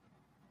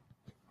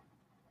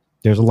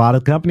 There's a lot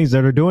of companies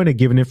that are doing it,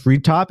 giving them free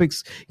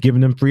topics,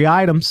 giving them free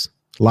items.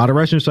 A lot of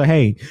restaurants say,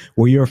 hey,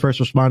 were you a first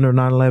responder of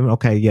 9/11?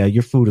 Okay, yeah,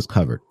 your food is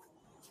covered.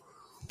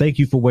 Thank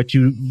you for what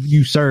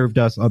you served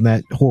us on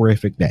that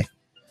horrific day.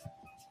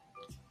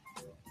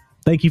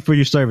 Thank you for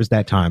your service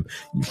that time.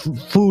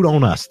 Food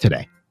on us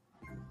today.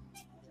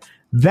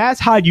 That's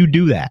how you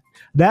do that.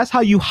 That's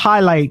how you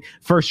highlight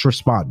first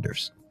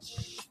responders.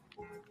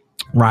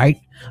 Right?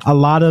 A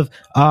lot of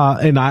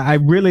and I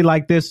really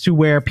like this too,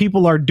 where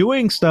people are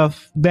doing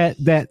stuff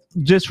that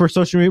just for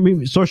social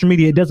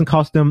media, it doesn't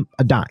cost them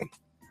a dime.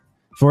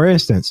 For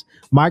instance,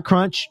 my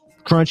Crunch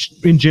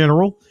in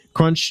general,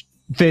 Crunch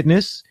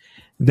Fitness,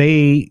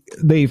 they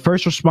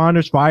first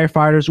responders,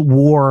 firefighters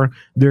wore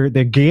their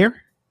gear,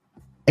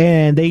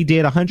 and they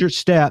did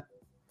 100-step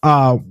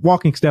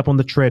walking step on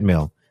the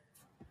treadmill.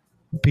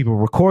 People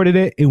recorded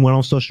it and went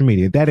on social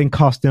media. That didn't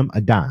cost them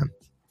a dime.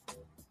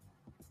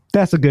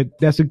 That's a good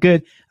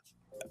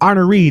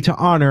honoree to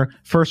honor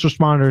first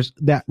responders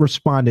that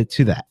responded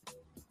to that,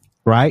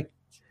 right?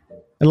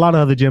 A lot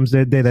of other gyms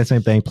did that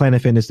same thing.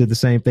 Planet Fitness did the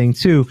same thing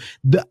too.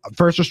 The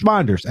first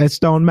responders at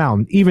Stone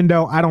Mountain, even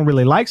though I don't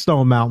really like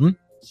Stone Mountain,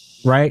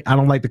 right? I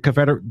don't like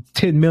the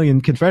 10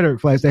 million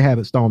Confederate flags they have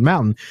at Stone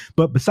Mountain.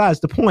 But besides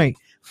the point,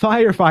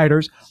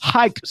 firefighters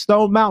hiked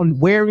Stone Mountain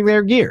wearing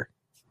their gear.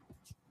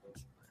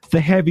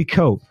 The heavy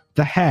coat,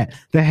 the hat,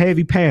 the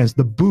heavy pants,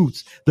 the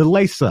boots, the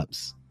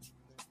lace-ups.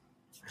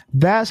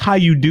 That's how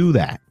you do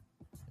that.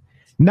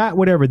 Not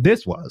whatever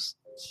this was.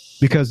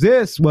 Because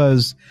this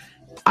was,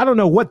 I don't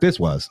know what this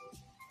was.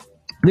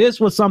 This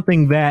was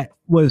something that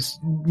was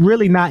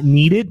really not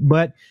needed,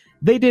 but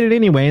they did it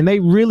anyway. And they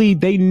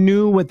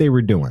knew what they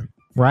were doing,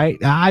 right?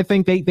 I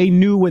think they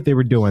knew what they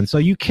were doing. So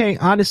you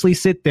can't honestly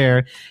sit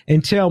there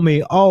and tell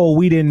me, oh,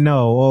 we didn't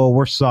know. Oh,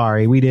 we're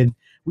sorry. We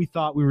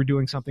thought we were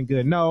doing something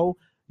good. No,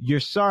 you're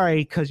sorry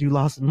because you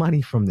lost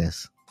money from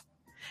this.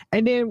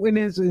 And then in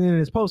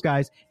his post,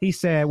 guys, he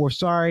said, we're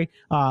sorry.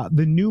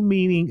 The new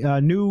meeting,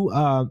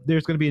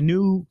 there's going to be a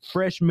new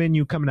fresh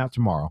menu coming out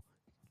tomorrow.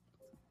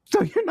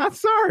 So you're not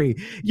sorry.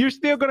 You're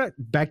still going to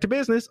back to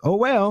business. Oh,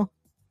 well.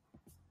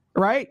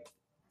 Right?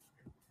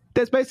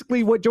 That's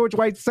basically what George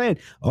White said.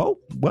 Oh,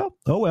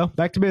 well,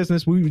 back to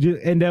business. We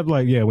just end up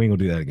like, yeah, we ain't going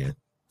to do that again.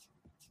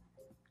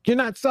 You're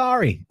not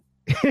sorry.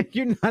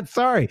 You're not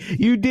sorry.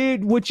 You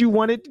did what you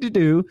wanted to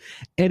do,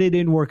 and it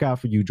didn't work out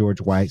for you, George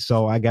White.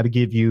 So I got to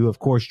give you, of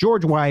course,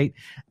 George White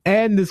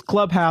and this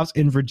clubhouse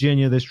in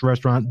Virginia, this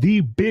restaurant,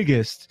 the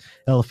biggest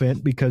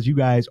elephant, because you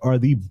guys are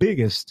the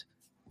biggest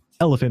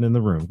elephant in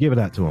the room. Give it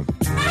out to him.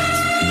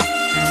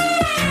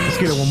 Let's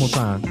get it one more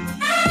time.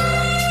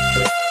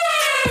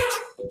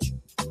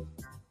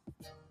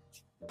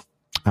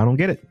 I don't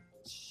get it.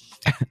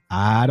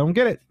 I don't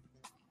get it.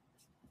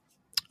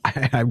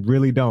 I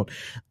really don't.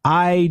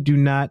 I do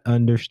not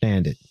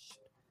understand it.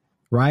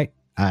 Right?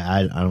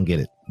 I don't get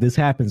it. This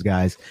happens,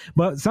 guys.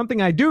 But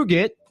something I do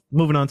get,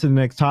 moving on to the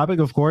next topic,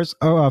 of course,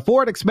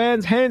 Ford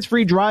expands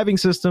hands-free driving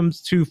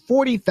systems to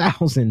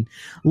 $40,000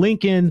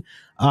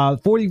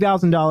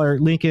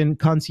 Lincoln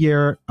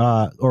Concierge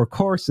or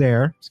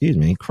Corsair,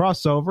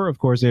 crossover. Of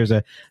course, there's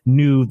a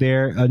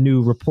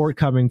new report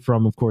coming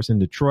from, of course, in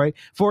Detroit.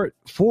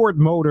 Ford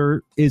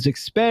Motor is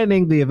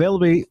expanding the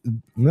availability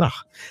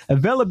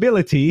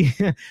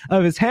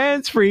of its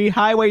hands-free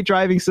highway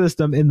driving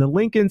system in the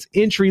Lincoln's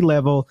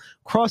entry-level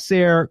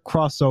Corsair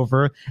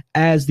crossover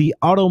as the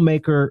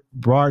automaker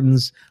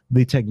broadens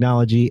the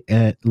technology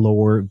at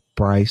lower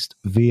priced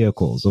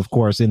vehicles. Of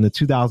course, in the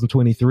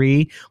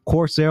 2023,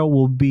 Corsair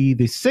will be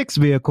the sixth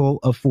vehicle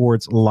of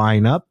Ford's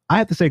lineup. I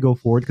have to say go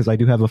Ford because I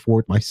do have a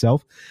Ford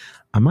myself.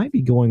 I might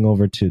be going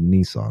over to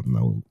Nissan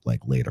though, like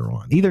later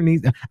on.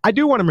 I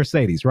do want a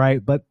Mercedes,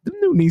 right? But the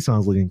new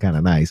Nissan's looking kind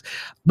of nice.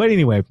 But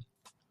anyway,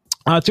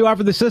 to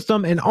offer the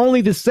system and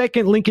only the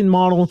second Lincoln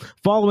model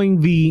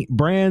following the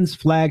brand's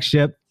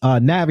flagship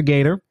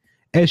Navigator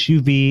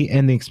SUV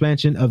and the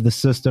expansion of the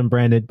system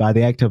branded by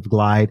the Active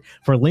Glide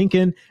for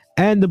Lincoln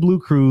and the Blue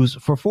Cruise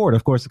for Ford.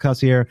 Of course, the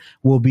Corsair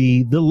will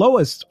be the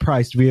lowest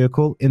priced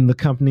vehicle in the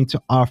company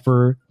to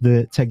offer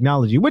the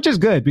technology, which is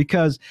good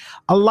because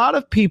a lot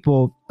of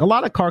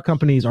car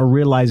companies are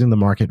realizing the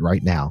market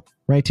right now.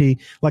 Right, T?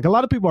 Like a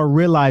lot of people are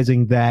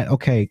realizing that,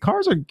 okay,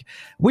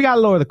 we got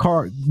to lower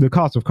the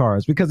cost of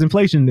cars because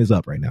inflation is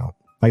up right now.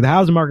 Like the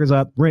housing market's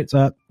up, rent's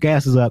up,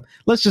 gas is up.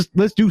 Let's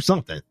do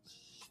something.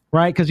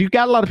 Right? Because you've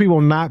got a lot of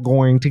people not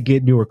going to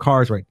get newer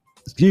cars right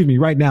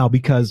now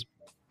because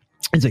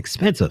it's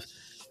expensive.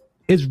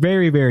 It's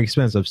very, very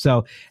expensive.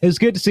 So it's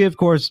good to see, of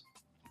course,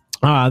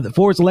 the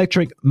Ford's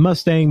electric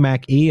Mustang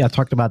Mach-E. I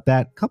talked about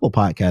that a couple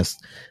podcasts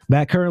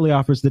back. Currently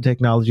offers the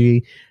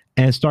technology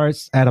and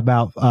starts at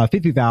about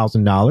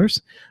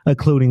 $50,000,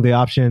 including the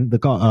option.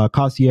 The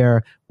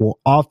Corsair will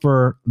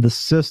offer the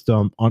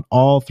system on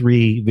all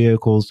three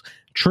vehicles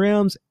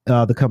trims,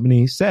 the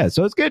company says.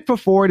 So it's good for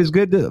Ford. It's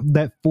good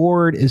that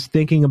Ford is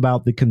thinking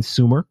about the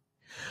consumer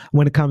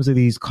when it comes to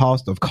these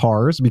cost of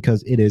cars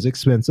because it is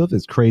expensive.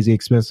 It's crazy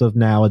expensive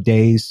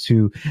nowadays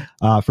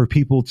for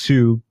people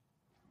to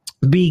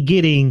be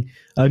getting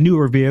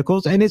newer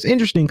vehicles. And it's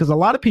interesting because a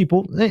lot of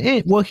people,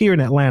 well, here in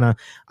Atlanta,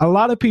 a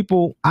lot of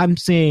people, I'm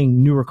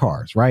seeing newer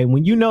cars, right?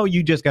 When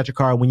you just got your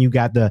car when you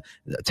got the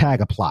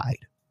tag applied,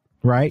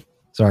 right?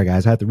 Sorry,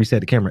 guys, I have to reset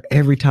the camera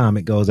every time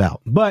it goes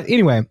out. But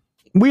anyway,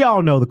 we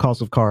all know the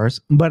cost of cars,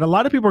 but a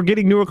lot of people are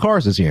getting newer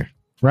cars this year,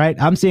 right?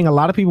 I'm seeing a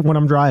lot of people when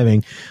I'm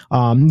driving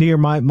near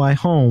my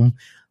home,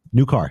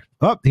 new car.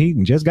 Oh, he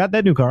just got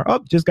that new car.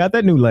 Oh, just got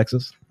that new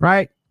Lexus,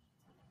 right?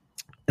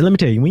 And let me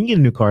tell you, when you get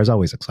a new car, it's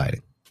always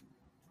exciting.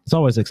 It's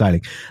always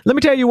exciting. Let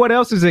me tell you what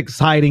else is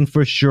exciting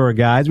for sure,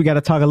 guys. We got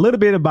to talk a little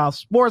bit about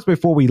sports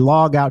before we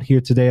log out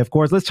here today. Of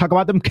course, let's talk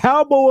about them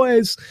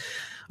Cowboys.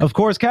 Of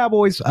course,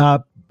 Cowboys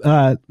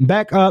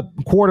backup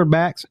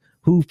quarterbacks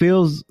who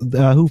fills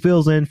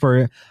in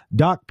for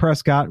Dak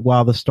Prescott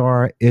while the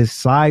star is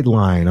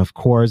sidelined. Of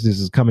course, this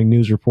is coming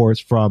news reports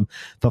from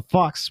the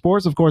Fox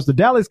Sports. Of course, the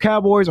Dallas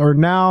Cowboys are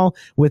now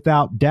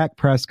without Dak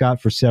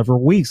Prescott for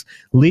several weeks,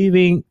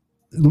 leaving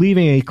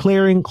a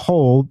clearing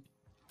hole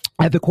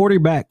at the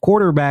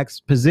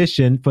quarterback's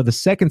position for the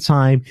second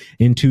time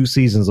in 2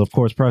 seasons. Of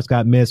course,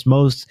 Prescott missed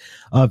most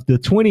of the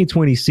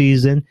 2020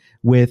 season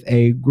with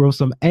a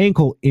gruesome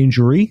ankle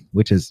injury,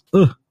 which is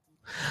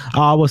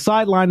was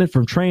sidelined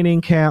from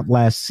training camp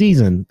last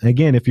season.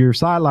 Again, if you're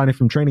sidelined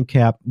from training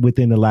camp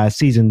within the last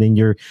season, then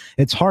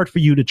it's hard for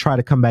you to try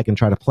to come back and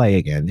try to play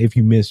again if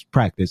you miss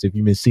practice, if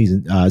you miss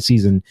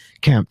season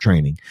camp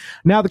training.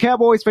 Now, the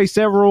Cowboys face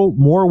several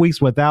more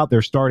weeks without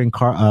their starting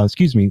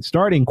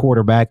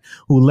quarterback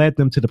who led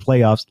them to the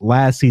playoffs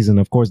last season.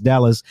 Of course,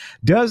 Dallas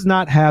does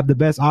not have the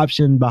best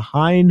option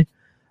behind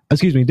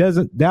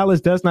Dallas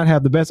does not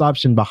have the best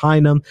option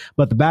behind them,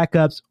 but the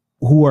backups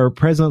who are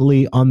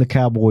presently on the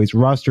Cowboys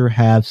roster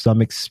have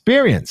some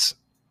experience.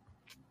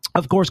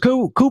 Of course,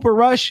 Cooper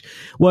Rush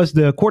was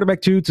the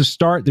quarterback 2 to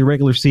start the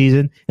regular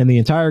season and the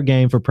entire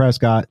game for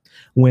Prescott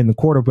when the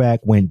quarterback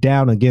went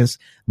down against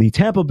the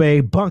Tampa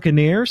Bay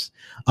Buccaneers.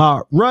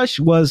 Rush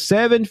was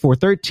 7 for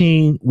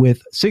 13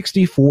 with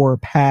 64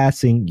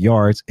 passing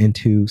yards and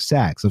 2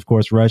 sacks. Of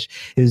course, Rush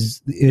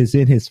is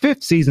in his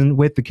 5th season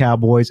with the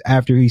Cowboys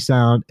after he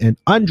signed an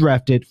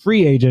undrafted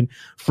free agent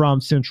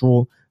from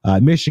Central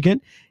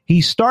Michigan. He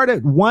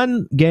started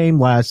 1 game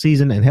last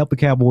season and helped the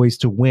Cowboys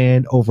to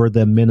win over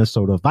the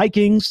Minnesota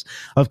Vikings.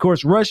 Of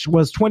course, Rush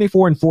was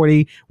 24 and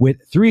 40 with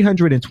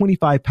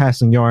 325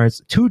 passing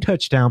yards, 2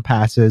 touchdown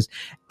passes,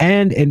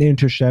 and an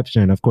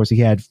interception. Of course, he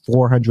had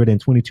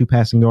 422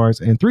 passing yards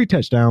and 3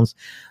 touchdowns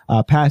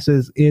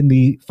passes in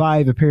the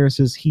 5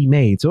 appearances he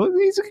made. So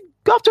he's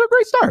off to a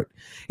great start.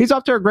 He's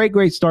off to a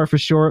great start for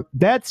sure.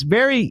 That's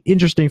very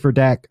interesting for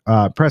Dak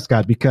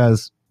Prescott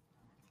because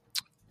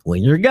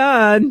when you're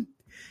gone,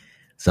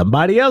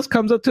 somebody else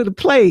comes up to the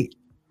plate.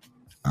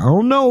 I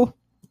don't know,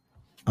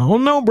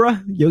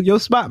 bruh. Your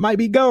spot might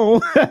be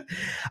gone.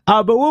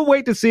 But we'll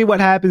wait to see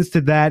what happens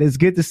to that. It's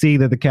good to see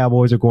that the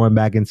Cowboys are going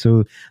back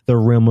into the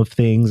realm of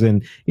things.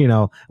 And,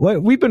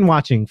 we've been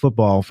watching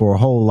football for a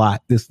whole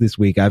lot this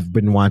week. I've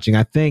been watching,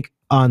 I think,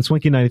 on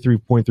Swinky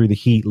 93.3 The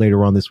Heat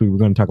later on this week, we're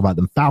going to talk about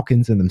them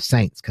Falcons and them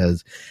Saints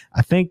because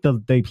I think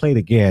they played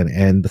again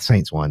and the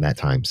Saints won that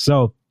time.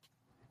 So,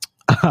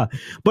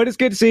 but it's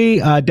good to see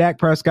Dak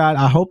Prescott.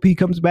 I hope he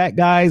comes back,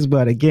 guys.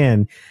 But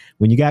again,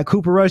 when you got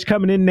Cooper Rush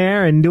coming in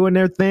there and doing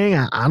their thing,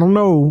 I don't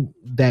know,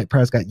 Dak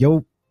Prescott,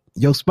 your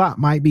spot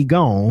might be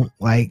gone.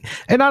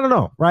 And I don't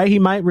know, right? He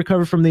might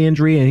recover from the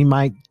injury and he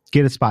might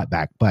get a spot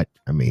back. But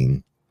I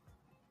mean,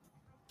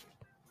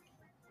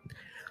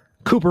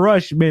 Cooper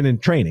Rush been in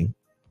training.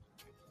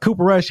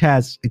 Cooper Rush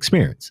has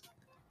experience.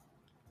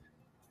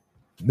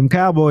 Them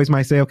Cowboys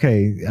might say,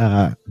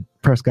 okay,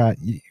 Prescott,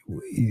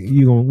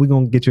 we're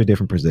going to get you a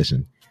different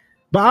position.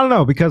 But I don't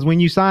know, because when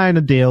you sign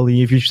a deal,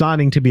 if you're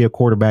signing to be a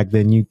quarterback,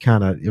 then you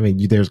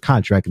there's a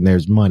contract and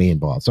there's money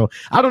involved. So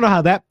I don't know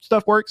how that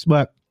stuff works,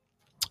 but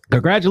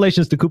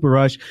congratulations to Cooper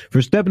Rush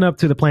for stepping up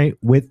to the plate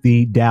with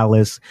the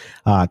Dallas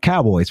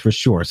Cowboys for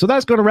sure. So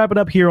that's going to wrap it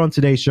up here on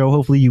today's show.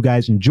 Hopefully you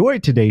guys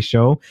enjoyed today's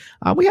show.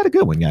 We had a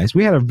good one, guys.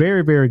 We had a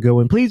very, very good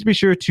one. Please be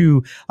sure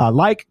to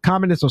like,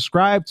 comment, and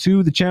subscribe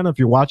to the channel if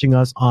you're watching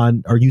us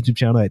on our YouTube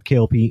channel at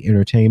KLP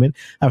Entertainment.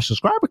 Our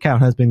subscriber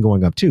count has been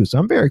going up too, so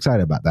I'm very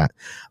excited about that.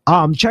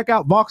 Check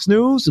out Vox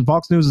News.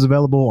 Vox News is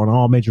available on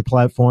all major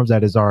platforms.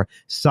 That is our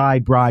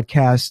side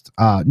broadcast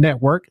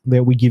network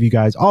that we give you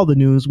guys all the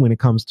news when it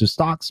comes to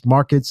stocks,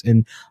 markets,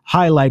 and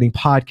highlighting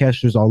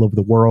podcasters all over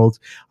the world.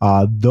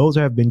 Those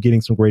have been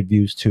getting some great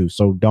views too,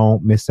 so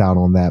don't miss out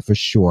on that for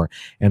sure.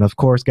 And of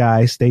course,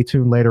 guys, stay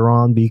tuned later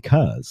on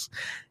because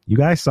you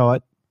guys saw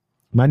it.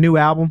 My new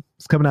album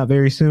is coming out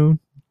very soon.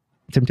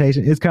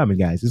 Temptation is coming,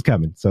 guys. It's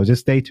coming. So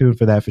just stay tuned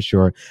for that for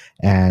sure.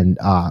 And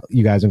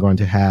you guys are going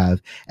to have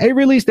a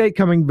release date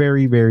coming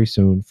very, very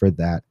soon for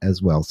that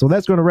as well. So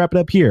that's going to wrap it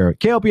up here.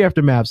 KLP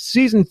Aftermath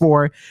Season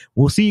 4.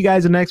 We'll see you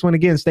guys in the next one.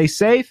 Again, stay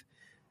safe.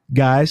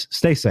 Guys,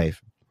 stay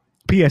safe.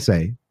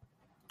 PSA.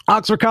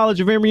 Oxford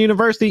College of Emory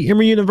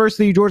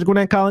University, Georgia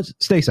Gwinnett College,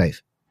 stay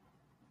safe.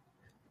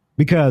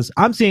 Because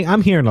I'm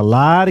hearing a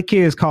lot of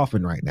kids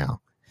coughing right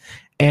now.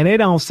 And it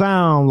don't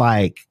sound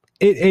like,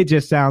 it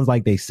just sounds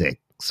like they sick.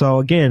 So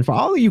again, for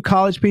all of you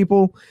college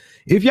people,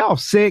 if y'all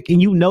sick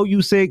and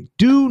you sick,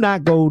 do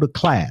not go to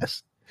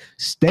class.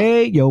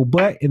 Stay your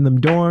butt in them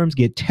dorms,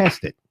 get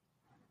tested.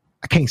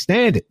 I can't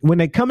stand it. When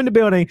they come in the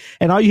building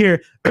and all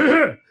you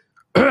hear,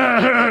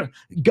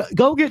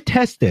 go get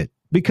tested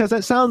because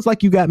that sounds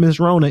like you got Miss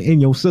Rona in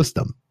your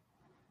system.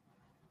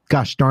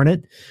 Gosh darn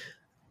it.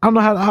 I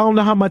don't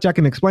know how much I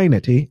can explain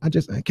it to you. I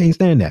can't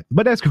stand that.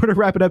 But that's going to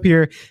wrap it up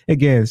here.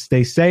 Again,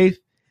 stay safe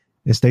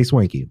and stay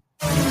swanky.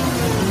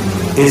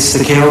 It's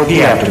the KLP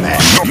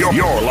Aftermath.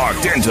 You're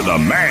locked into the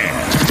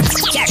man.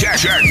 Check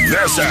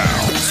this out.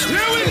 Here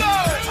we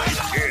go.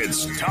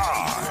 It's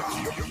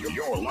time.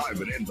 You're live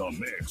and in the the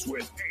mix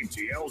with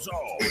ATL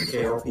Zone.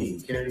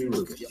 KLP, Kennedy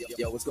Lucas.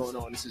 Yo, what's going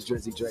on? This is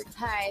Drizzy Drake.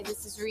 Hi,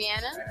 this is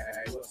Rihanna.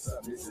 Hey, what's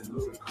up? This is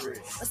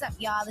Ludacris. What's up,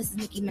 y'all? This is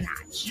Nicki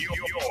Minaj.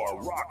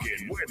 You're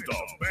rocking with the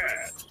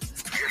best.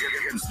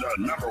 It's the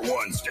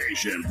 #1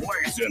 station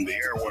blazing the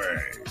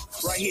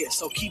airwaves. Right here,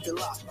 so keep it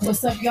locked.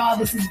 What's up, y'all?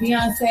 This is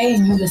Beyonce,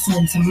 and you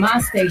listening to my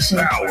station.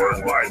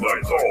 Powered by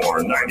the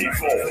Core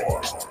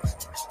 94.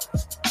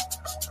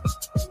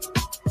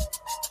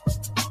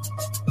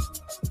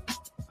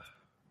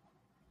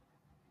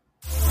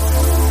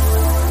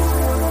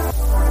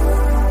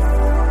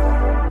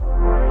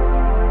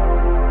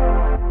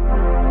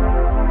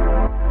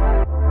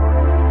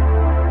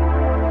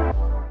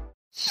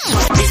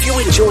 If you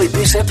enjoyed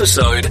this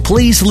episode,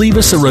 please leave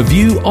us a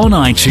review on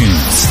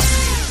iTunes.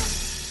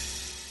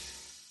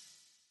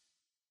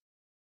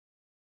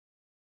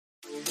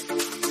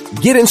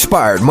 Get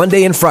inspired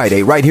Monday and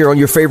Friday right here on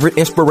your favorite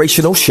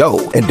inspirational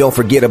show. And don't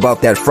forget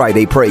about that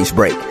Friday praise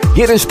break.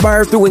 Get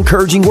inspired through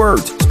encouraging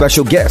words,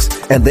 special guests,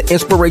 and the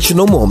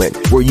inspirational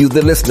moment where you,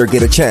 the listener,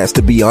 get a chance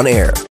to be on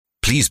air.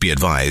 Please be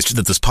advised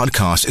that this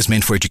podcast is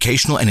meant for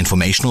educational and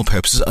informational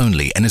purposes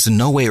only and is in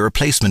no way a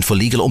replacement for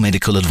legal or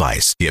medical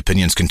advice. The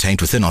opinions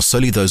contained within are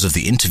solely those of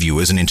the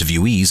interviewers and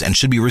interviewees and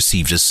should be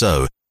received as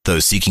so.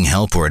 Those seeking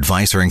help or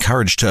advice are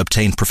encouraged to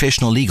obtain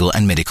professional legal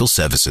and medical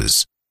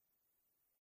services.